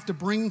God have to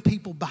bring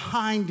people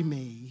behind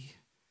me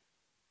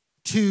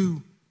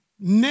to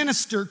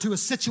minister to a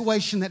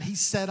situation that he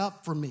set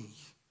up for me?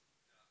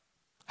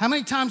 How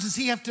many times does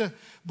he have to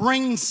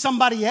bring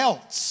somebody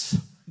else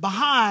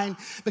behind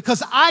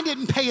because I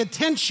didn't pay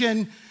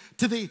attention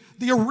to the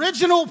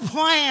original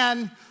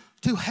plan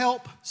to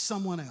help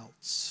someone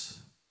else?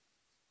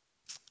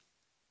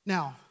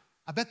 Now,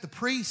 I bet the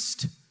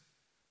priest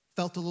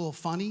felt a little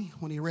funny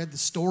when he read the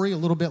story a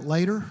little bit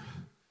later.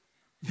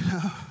 You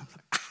know,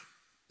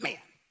 man,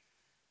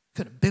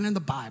 could have been in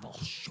the Bible.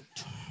 Shoot.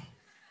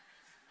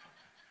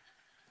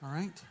 All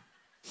right?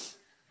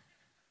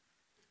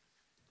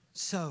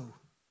 So,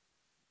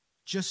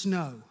 just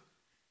know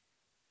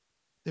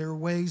there are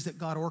ways that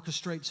God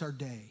orchestrates our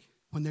day.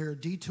 When there are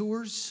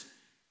detours,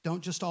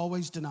 don't just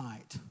always deny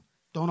it.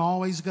 Don't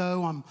always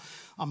go,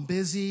 I'm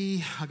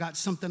busy, I got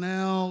something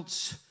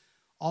else.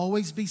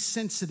 Always be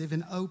sensitive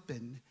and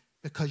open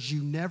because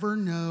you never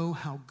know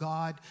how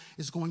God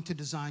is going to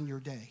design your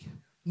day.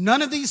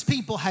 None of these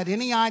people had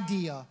any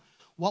idea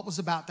what was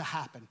about to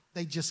happen.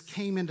 They just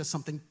came into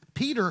something.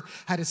 Philip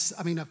had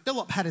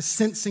a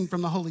sensing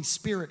from the Holy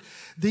Spirit.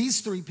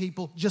 These three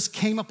people just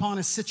came upon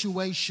a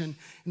situation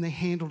and they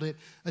handled it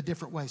a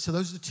different way. So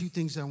those are the two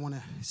things that I want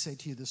to say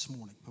to you this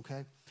morning,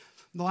 okay?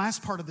 The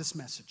last part of this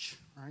message,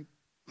 all right?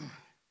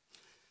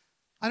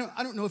 I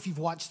don't know if you've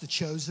watched The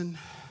Chosen.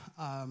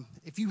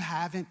 If you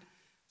haven't,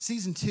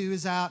 season 2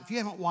 is out. If you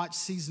haven't watched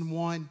season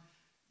 1,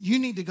 you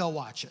need to go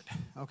watch it,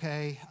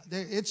 okay?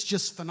 It's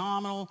just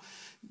phenomenal.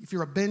 If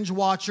you're a binge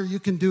watcher, you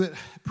can do it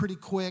pretty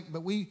quick.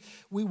 But we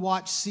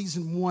watched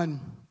season 1,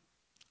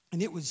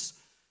 and there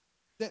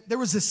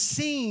was a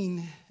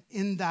scene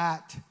in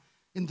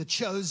The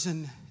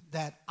Chosen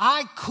that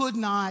I could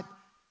not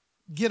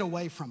get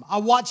away from. I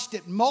watched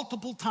it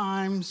multiple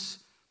times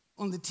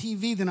on the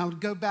TV, then I would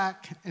go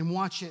back and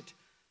watch it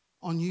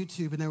on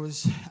YouTube, and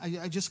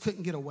I just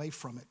couldn't get away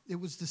from it. It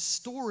was the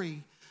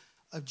story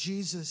of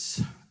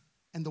Jesus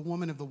and the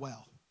woman of the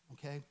well,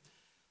 okay?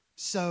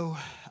 So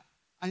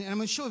I'm going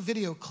to show a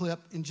video clip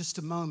in just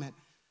a moment,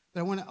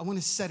 but I want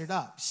to set it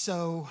up.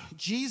 So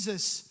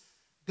Jesus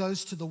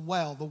goes to the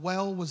well. The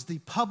well was the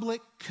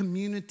public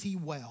community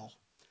well.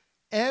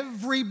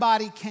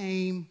 Everybody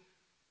came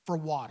for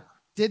water.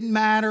 Didn't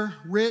matter,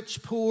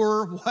 rich,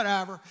 poor,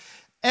 whatever.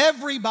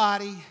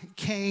 Everybody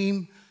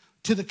came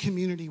to the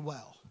community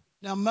well.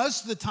 Now,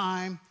 most of the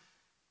time,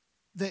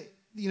 the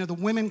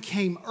women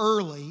came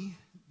early.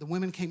 The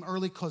women came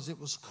early because it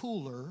was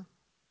cooler.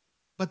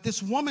 But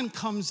this woman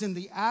comes in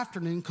the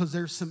afternoon because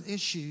there's some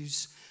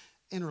issues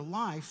in her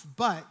life.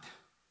 But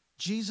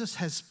Jesus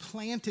has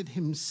planted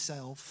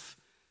himself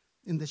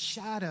in the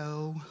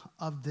shadow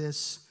of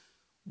this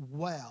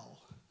well,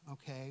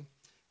 okay?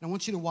 And I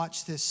want you to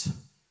watch this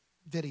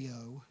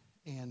video,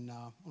 and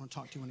I want to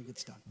talk to you when it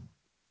gets done.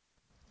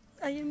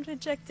 I am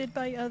rejected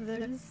by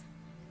others.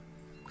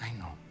 I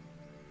know,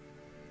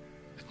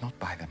 but not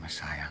by the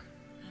Messiah.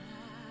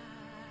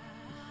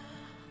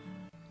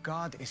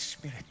 God is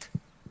spirit,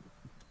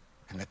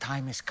 and the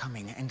time is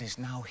coming and is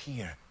now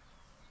here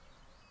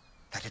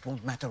that it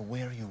won't matter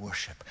where you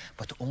worship,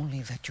 but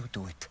only that you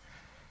do it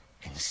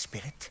in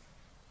spirit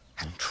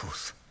and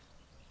truth.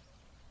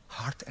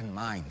 Heart and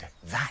mind,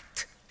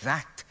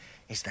 that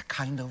is the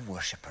kind of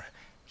worshiper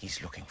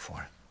he's looking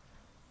for.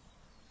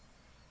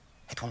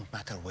 It won't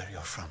matter where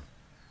you're from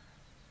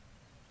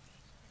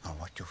or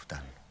what you've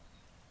done.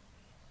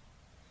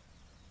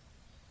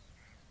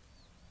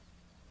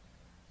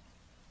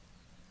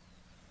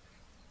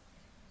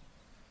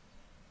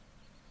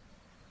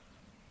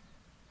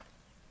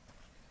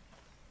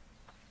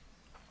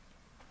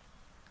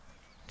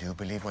 Do you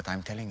believe what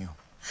I'm telling you?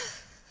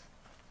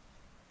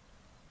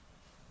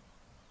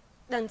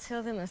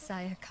 Until the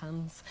Messiah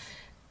comes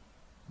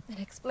and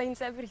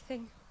explains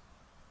everything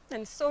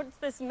and sorts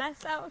this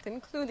mess out,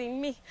 including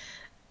me,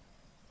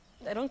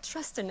 I don't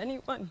trust in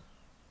anyone.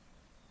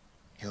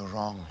 You're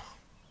wrong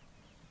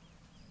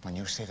when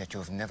you say that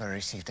you've never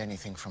received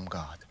anything from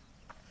God.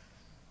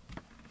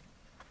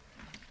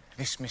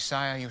 This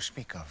Messiah you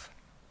speak of,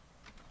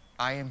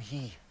 I am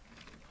he.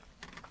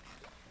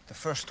 The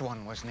first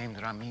one was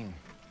named Ramin.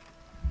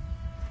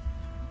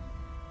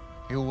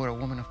 You were a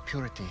woman of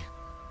purity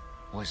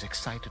who was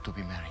excited to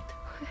be married.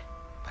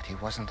 But he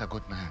wasn't a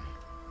good man.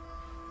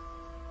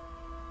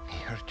 He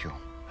hurt you.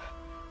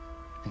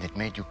 And it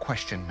made you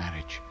question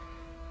marriage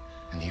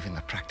and even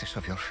the practice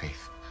of your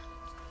faith.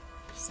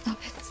 Stop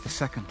it. The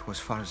second was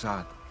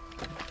Farzad.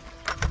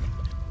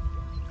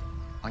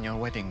 On your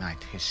wedding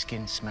night, his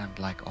skin smelled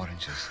like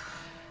oranges.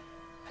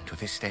 And to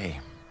this day,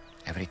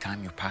 every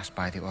time you pass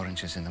by the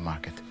oranges in the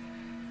market,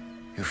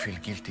 you feel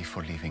guilty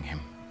for leaving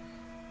him.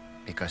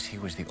 Because he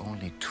was the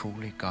only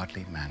truly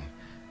godly man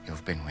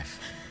you've been with.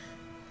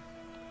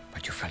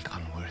 But you felt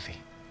unworthy.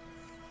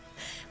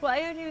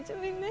 Why are you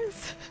doing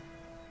this?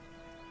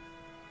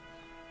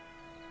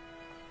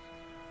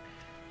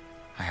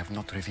 have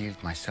not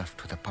revealed myself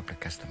to the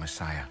public as the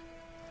Messiah.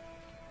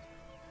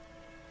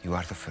 You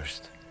are the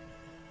first.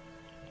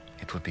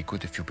 It would be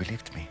good if you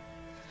believed me.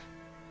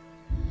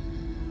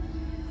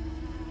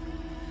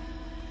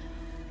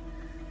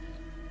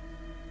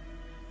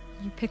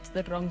 You picked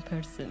the wrong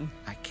person.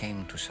 I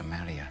came to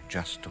Samaria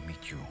just to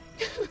meet you.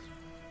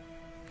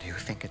 Do you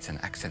think it's an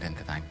accident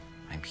that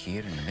I'm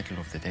here in the middle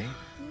of the day?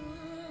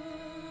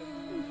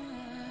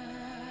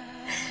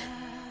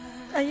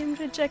 I am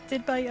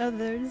rejected by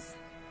others.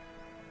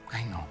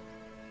 I know.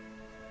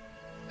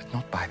 But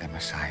not by the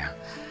Messiah.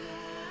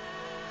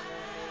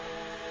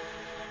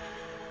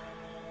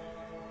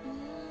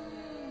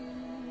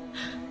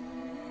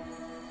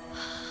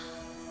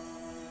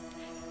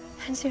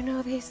 And you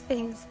know these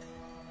things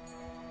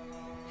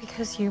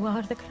because you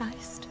are the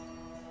Christ.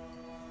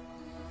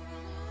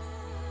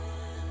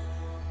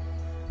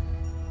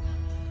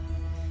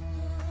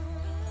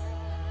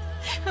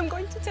 I'm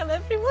going to tell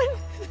everyone.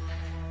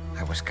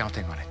 I was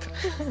counting on it.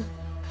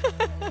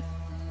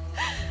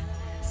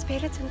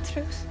 Spirit and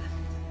truth.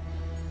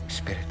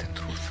 Spirit and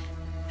truth.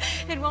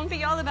 It won't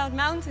be all about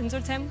mountains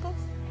or temples.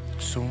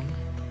 Soon,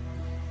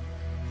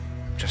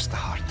 just the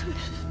heart.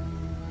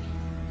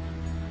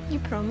 You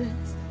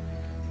promise.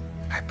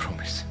 I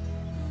promise.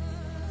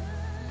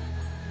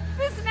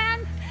 This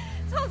man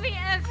told me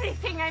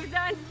everything I've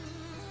done.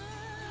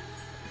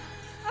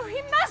 Oh,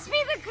 he must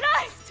be the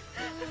Christ!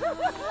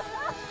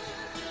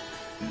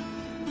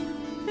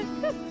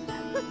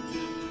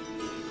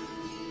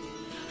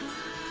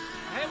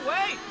 Hey,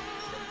 wait!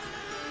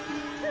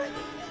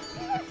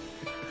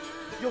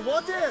 Your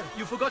what there?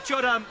 You forgot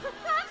your,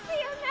 Foxy,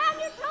 a man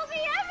who told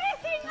me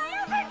everything I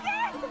ever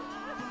did!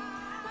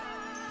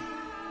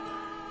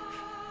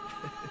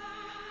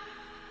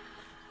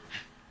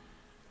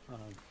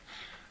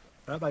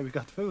 Rabbi, we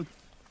got food.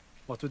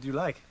 What would you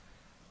like?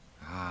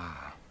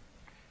 Ah.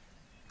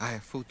 I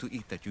have food to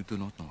eat that you do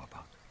not know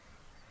about.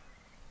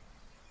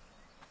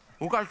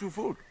 Who got you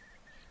food?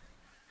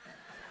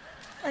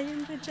 I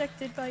am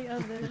rejected by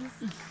others.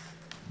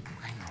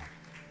 I know.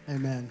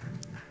 Amen.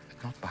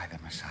 But not by the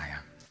Messiah.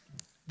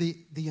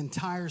 The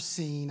entire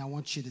scene, I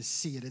want you to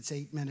see it. It's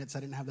 8 minutes. I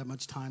didn't have that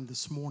much time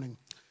this morning.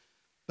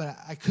 But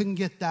I couldn't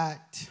get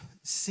that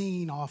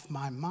scene off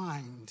my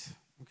mind,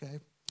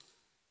 okay?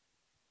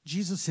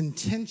 Jesus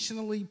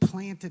intentionally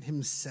planted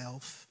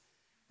himself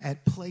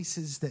at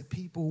places that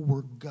people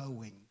were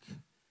going.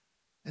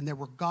 And there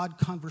were God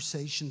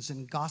conversations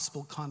and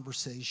gospel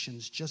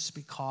conversations just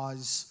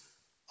because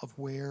of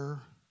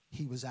where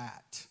he was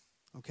at,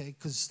 okay?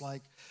 Because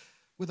like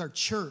with our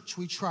church,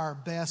 we try our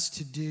best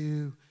to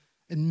do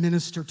and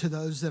minister to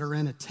those that are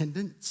in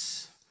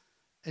attendance.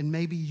 And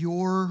maybe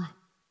your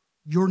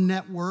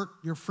network,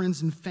 your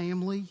friends and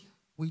family,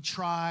 we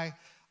try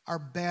our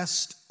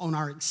best on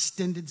our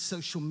extended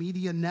social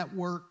media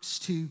networks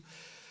to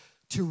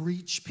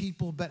reach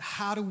people. But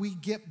how do we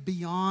get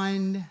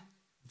beyond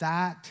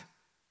that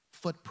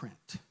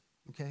footprint?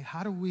 Okay,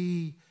 how do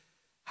we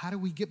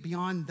get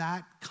beyond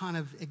that kind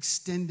of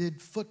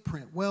extended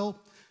footprint? Well,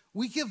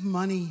 we give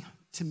money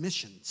to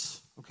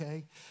missions,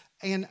 okay?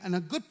 And a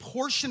good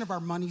portion of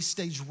our money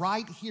stays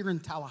right here in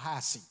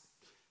Tallahassee.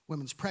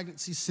 Women's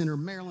Pregnancy Center,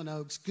 Maryland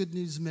Oaks, Good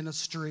News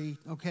Ministry,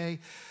 okay?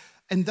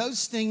 And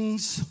those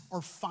things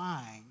are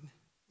fine,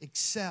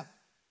 except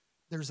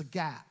there's a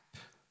gap,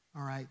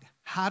 all right?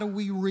 How do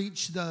we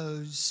reach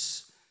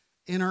those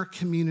in our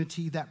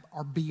community that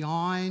are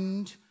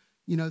beyond,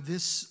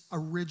 this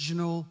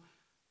original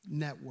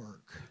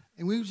network?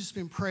 And we've just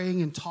been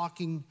praying and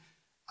talking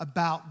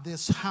about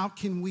this. How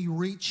can we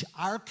reach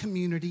our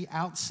community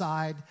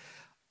outside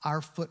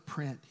our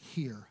footprint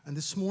here? And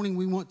this morning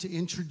we want to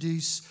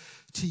introduce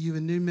to you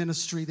a new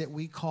ministry that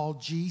we call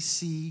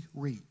GC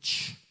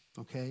Reach,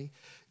 okay?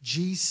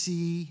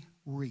 GC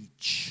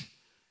Reach.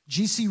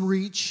 GC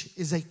Reach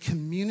is a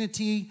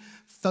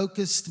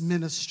community-focused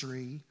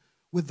ministry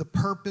with the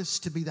purpose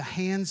to be the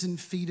hands and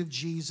feet of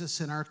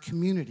Jesus in our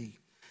community.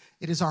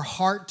 It is our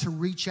heart to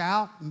reach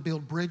out and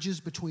build bridges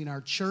between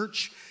our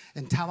church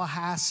and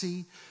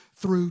Tallahassee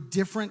through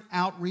different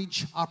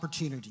outreach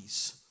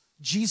opportunities.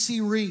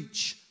 GC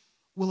Reach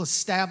will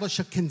establish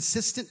a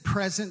consistent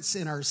presence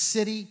in our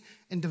city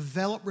and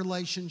develop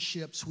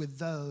relationships with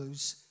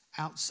those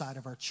outside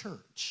of our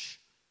church.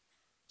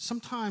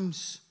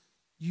 Sometimes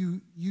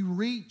you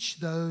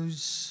reach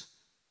those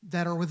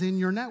that are within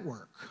your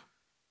network.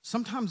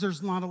 Sometimes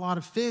there's not a lot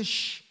of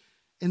fish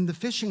in the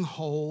fishing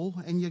hole,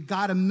 and you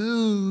got to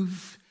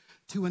move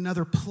to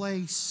another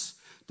place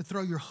to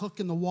throw your hook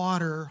in the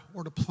water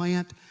or to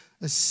plant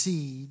a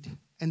seed.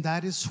 And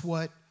that is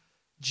what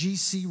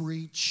GC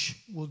Reach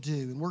will do.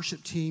 And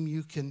worship team,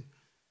 you can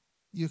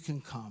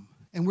come.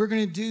 And we're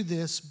going to do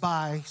this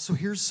so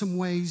here's some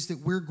ways that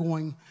we're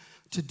going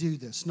to do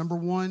this. Number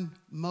one,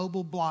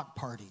 mobile block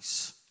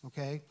parties,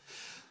 okay?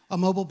 A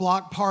mobile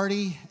block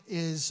party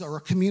or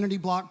a community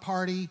block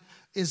party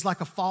is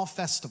like a fall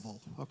festival,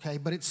 okay?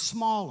 But it's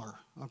smaller,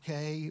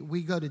 okay?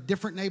 We go to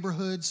different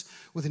neighborhoods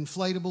with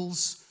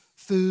inflatables,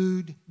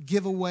 food,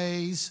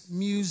 giveaways,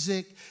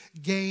 music,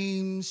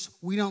 games.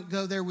 We don't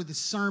go there with a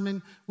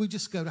sermon. We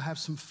just go to have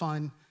some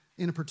fun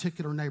in a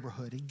particular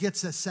neighborhood. It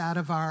gets us out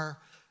of our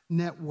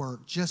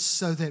network just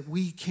so that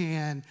we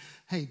can,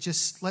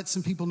 just let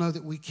some people know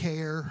that we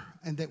care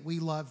and that we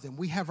love them.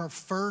 We have our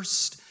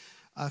first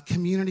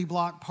community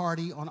block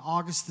party on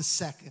August the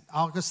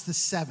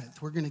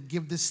 7th. We're going to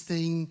give this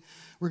thing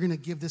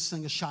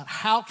a shot.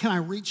 How can I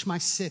reach my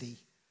city?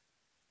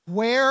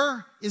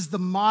 Where is the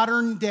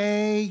modern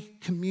day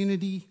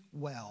community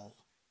well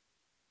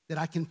that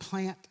I can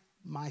plant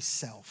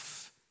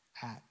myself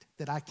at,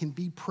 that I can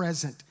be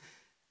present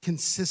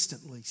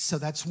consistently? So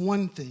that's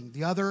one thing.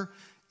 The other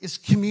is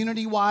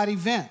community-wide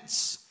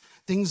events.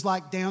 Things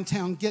like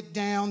Downtown Get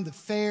Down, the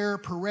fair,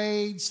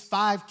 parades,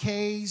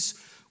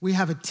 5Ks. We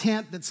have a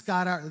tent that's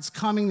got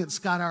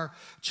our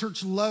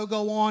church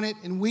logo on it,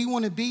 and we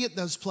want to be at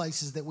those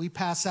places that we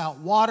pass out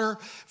water,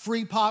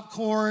 free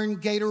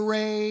popcorn,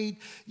 Gatorade,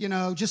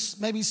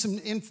 just maybe some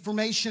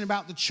information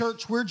about the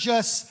church. We're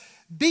just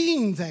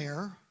being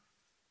there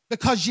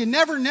because you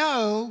never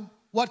know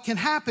what can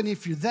happen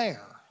if you're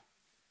there.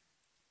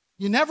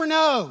 You never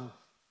know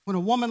when a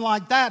woman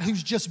like that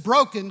who's just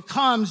broken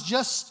comes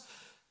just,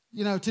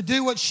 to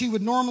do what she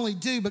would normally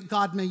do, but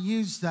God may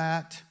use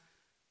that,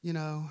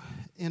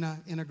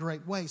 in a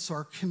great way.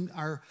 So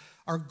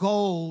our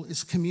goal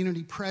is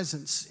community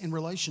presence and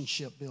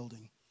relationship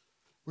building.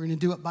 We're going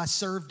to do it by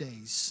serve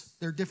days.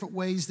 There are different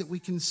ways that we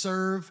can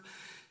serve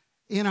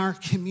in our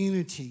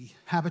community.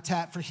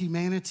 Habitat for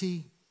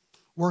Humanity,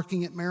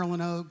 working at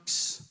Maryland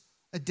Oaks,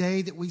 a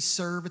day that we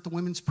serve at the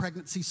Women's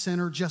Pregnancy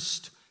Center,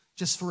 just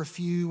for a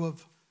few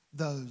of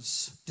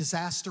those.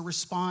 Disaster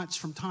response.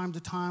 From time to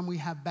time, we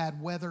have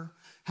bad weather.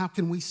 How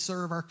can we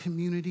serve our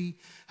community?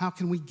 How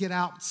can we get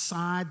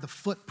outside the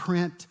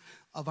footprint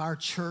of our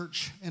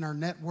church and our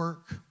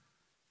network?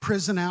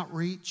 Prison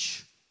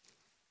outreach.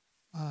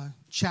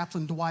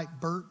 Chaplain Dwight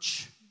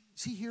Birch.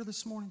 Is he here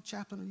this morning?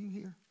 Chaplain, are you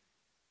here?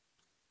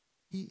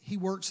 He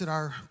works at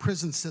our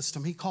prison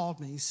system. He called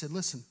me. He said,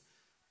 listen,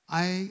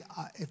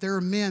 if there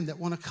are men that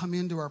want to come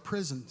into our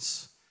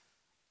prisons,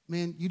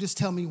 man, you just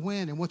tell me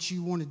when and what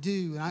you want to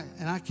do,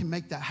 and I can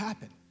make that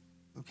happen,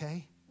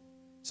 okay?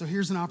 So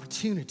here's an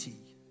opportunity,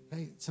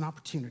 okay? It's an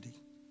opportunity,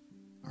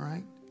 all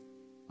right?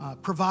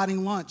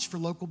 Providing lunch for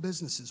local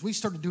businesses. We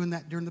started doing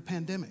that during the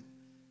pandemic,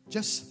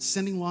 just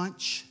sending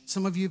lunch.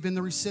 Some of you have been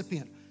the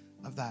recipient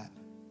of that.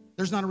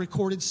 There's not a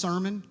recorded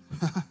sermon.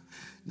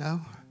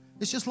 No,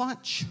 it's just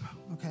lunch,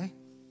 okay?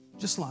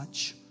 Just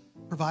lunch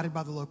provided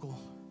by the local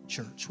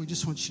church. We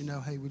just want you to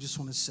know, we just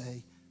want to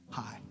say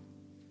hi.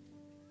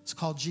 It's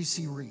called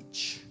GC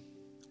Reach.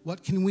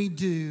 What can we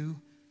do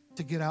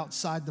to get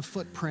outside the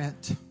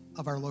footprint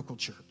of our local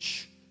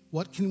church?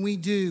 What can we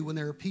do when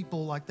there are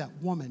people like that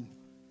woman,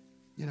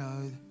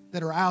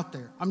 that are out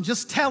there? I'm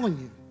just telling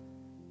you,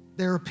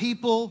 there are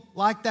people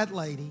like that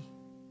lady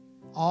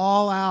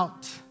all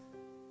out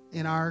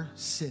in our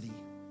city.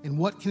 And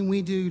what can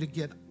we do to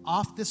get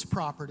off this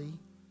property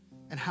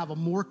and have a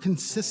more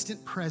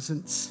consistent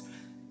presence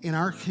in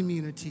our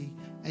community?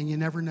 And you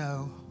never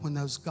know when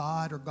those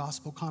God or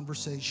gospel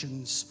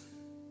conversations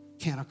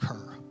can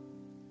occur.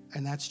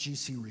 And that's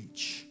GC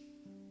Reach.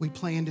 We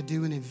plan to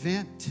do an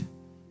event,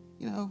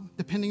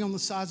 depending on the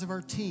size of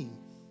our team.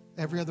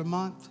 Every other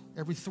month,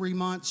 every 3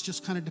 months,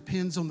 just kind of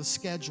depends on the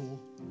schedule.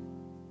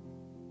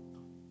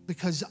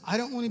 Because I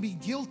don't want to be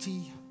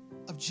guilty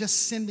of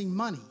just sending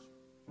money.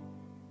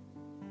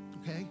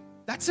 Okay?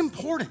 That's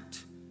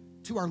important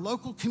to our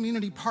local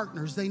community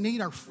partners. They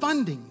need our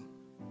funding.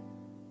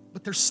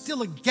 But there's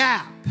still a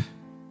gap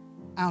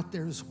out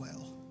there as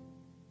well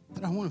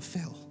that I want to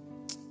fill.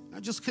 I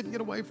just couldn't get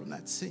away from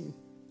that scene.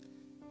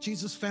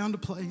 Jesus found a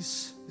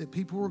place that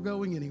people were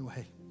going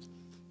anyway,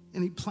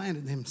 and he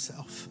planted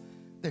himself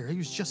there. He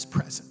was just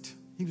present.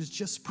 He was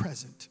just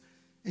present.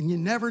 And you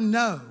never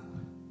know,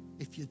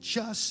 if you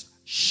just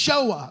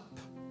show up,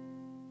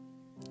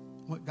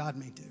 what God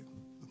may do,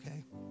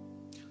 okay?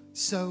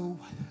 So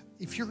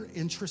if you're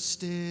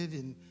interested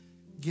in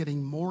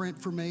getting more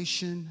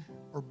information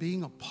or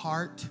being a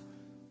part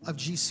of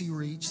GC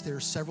Reach, there are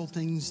several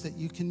things that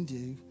you can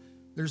do.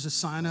 There's a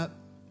sign-up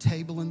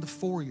table in the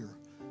foyer.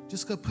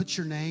 Just go put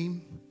your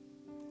name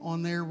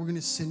on there. We're going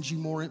to send you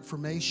more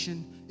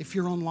information. If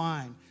you're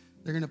online,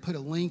 they're going to put a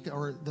link,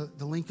 or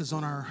the link is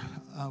on our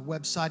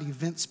website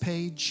events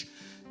page.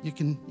 You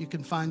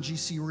can find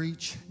GC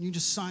Reach. You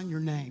just sign your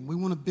name. We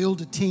want to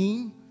build a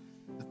team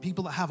of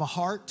people that have a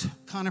heart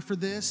kind of for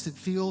this, that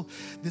feel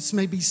this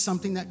may be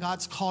something that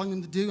God's calling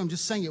them to do. I'm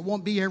just saying it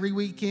won't be every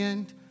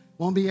weekend.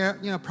 Won't be,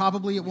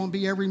 probably it won't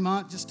be every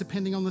month, just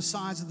depending on the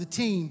size of the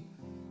team.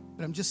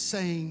 But I'm just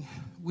saying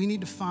we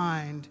need to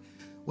find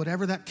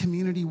whatever that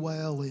community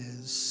well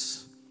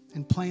is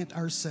and plant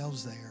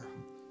ourselves there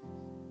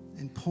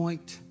and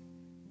point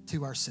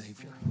to our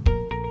Savior.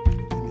 Amen.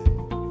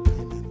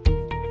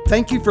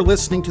 Thank you for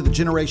listening to the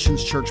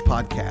Generations Church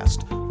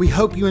podcast. We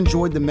hope you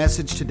enjoyed the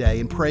message today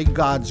and pray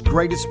God's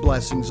greatest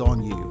blessings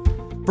on you.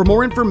 For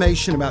more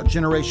information about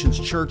Generations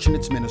Church and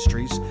its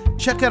ministries,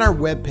 check out our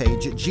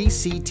webpage at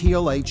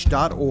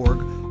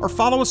gctlh.org or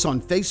follow us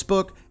on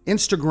Facebook,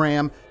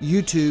 Instagram,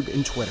 YouTube,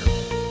 and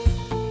Twitter.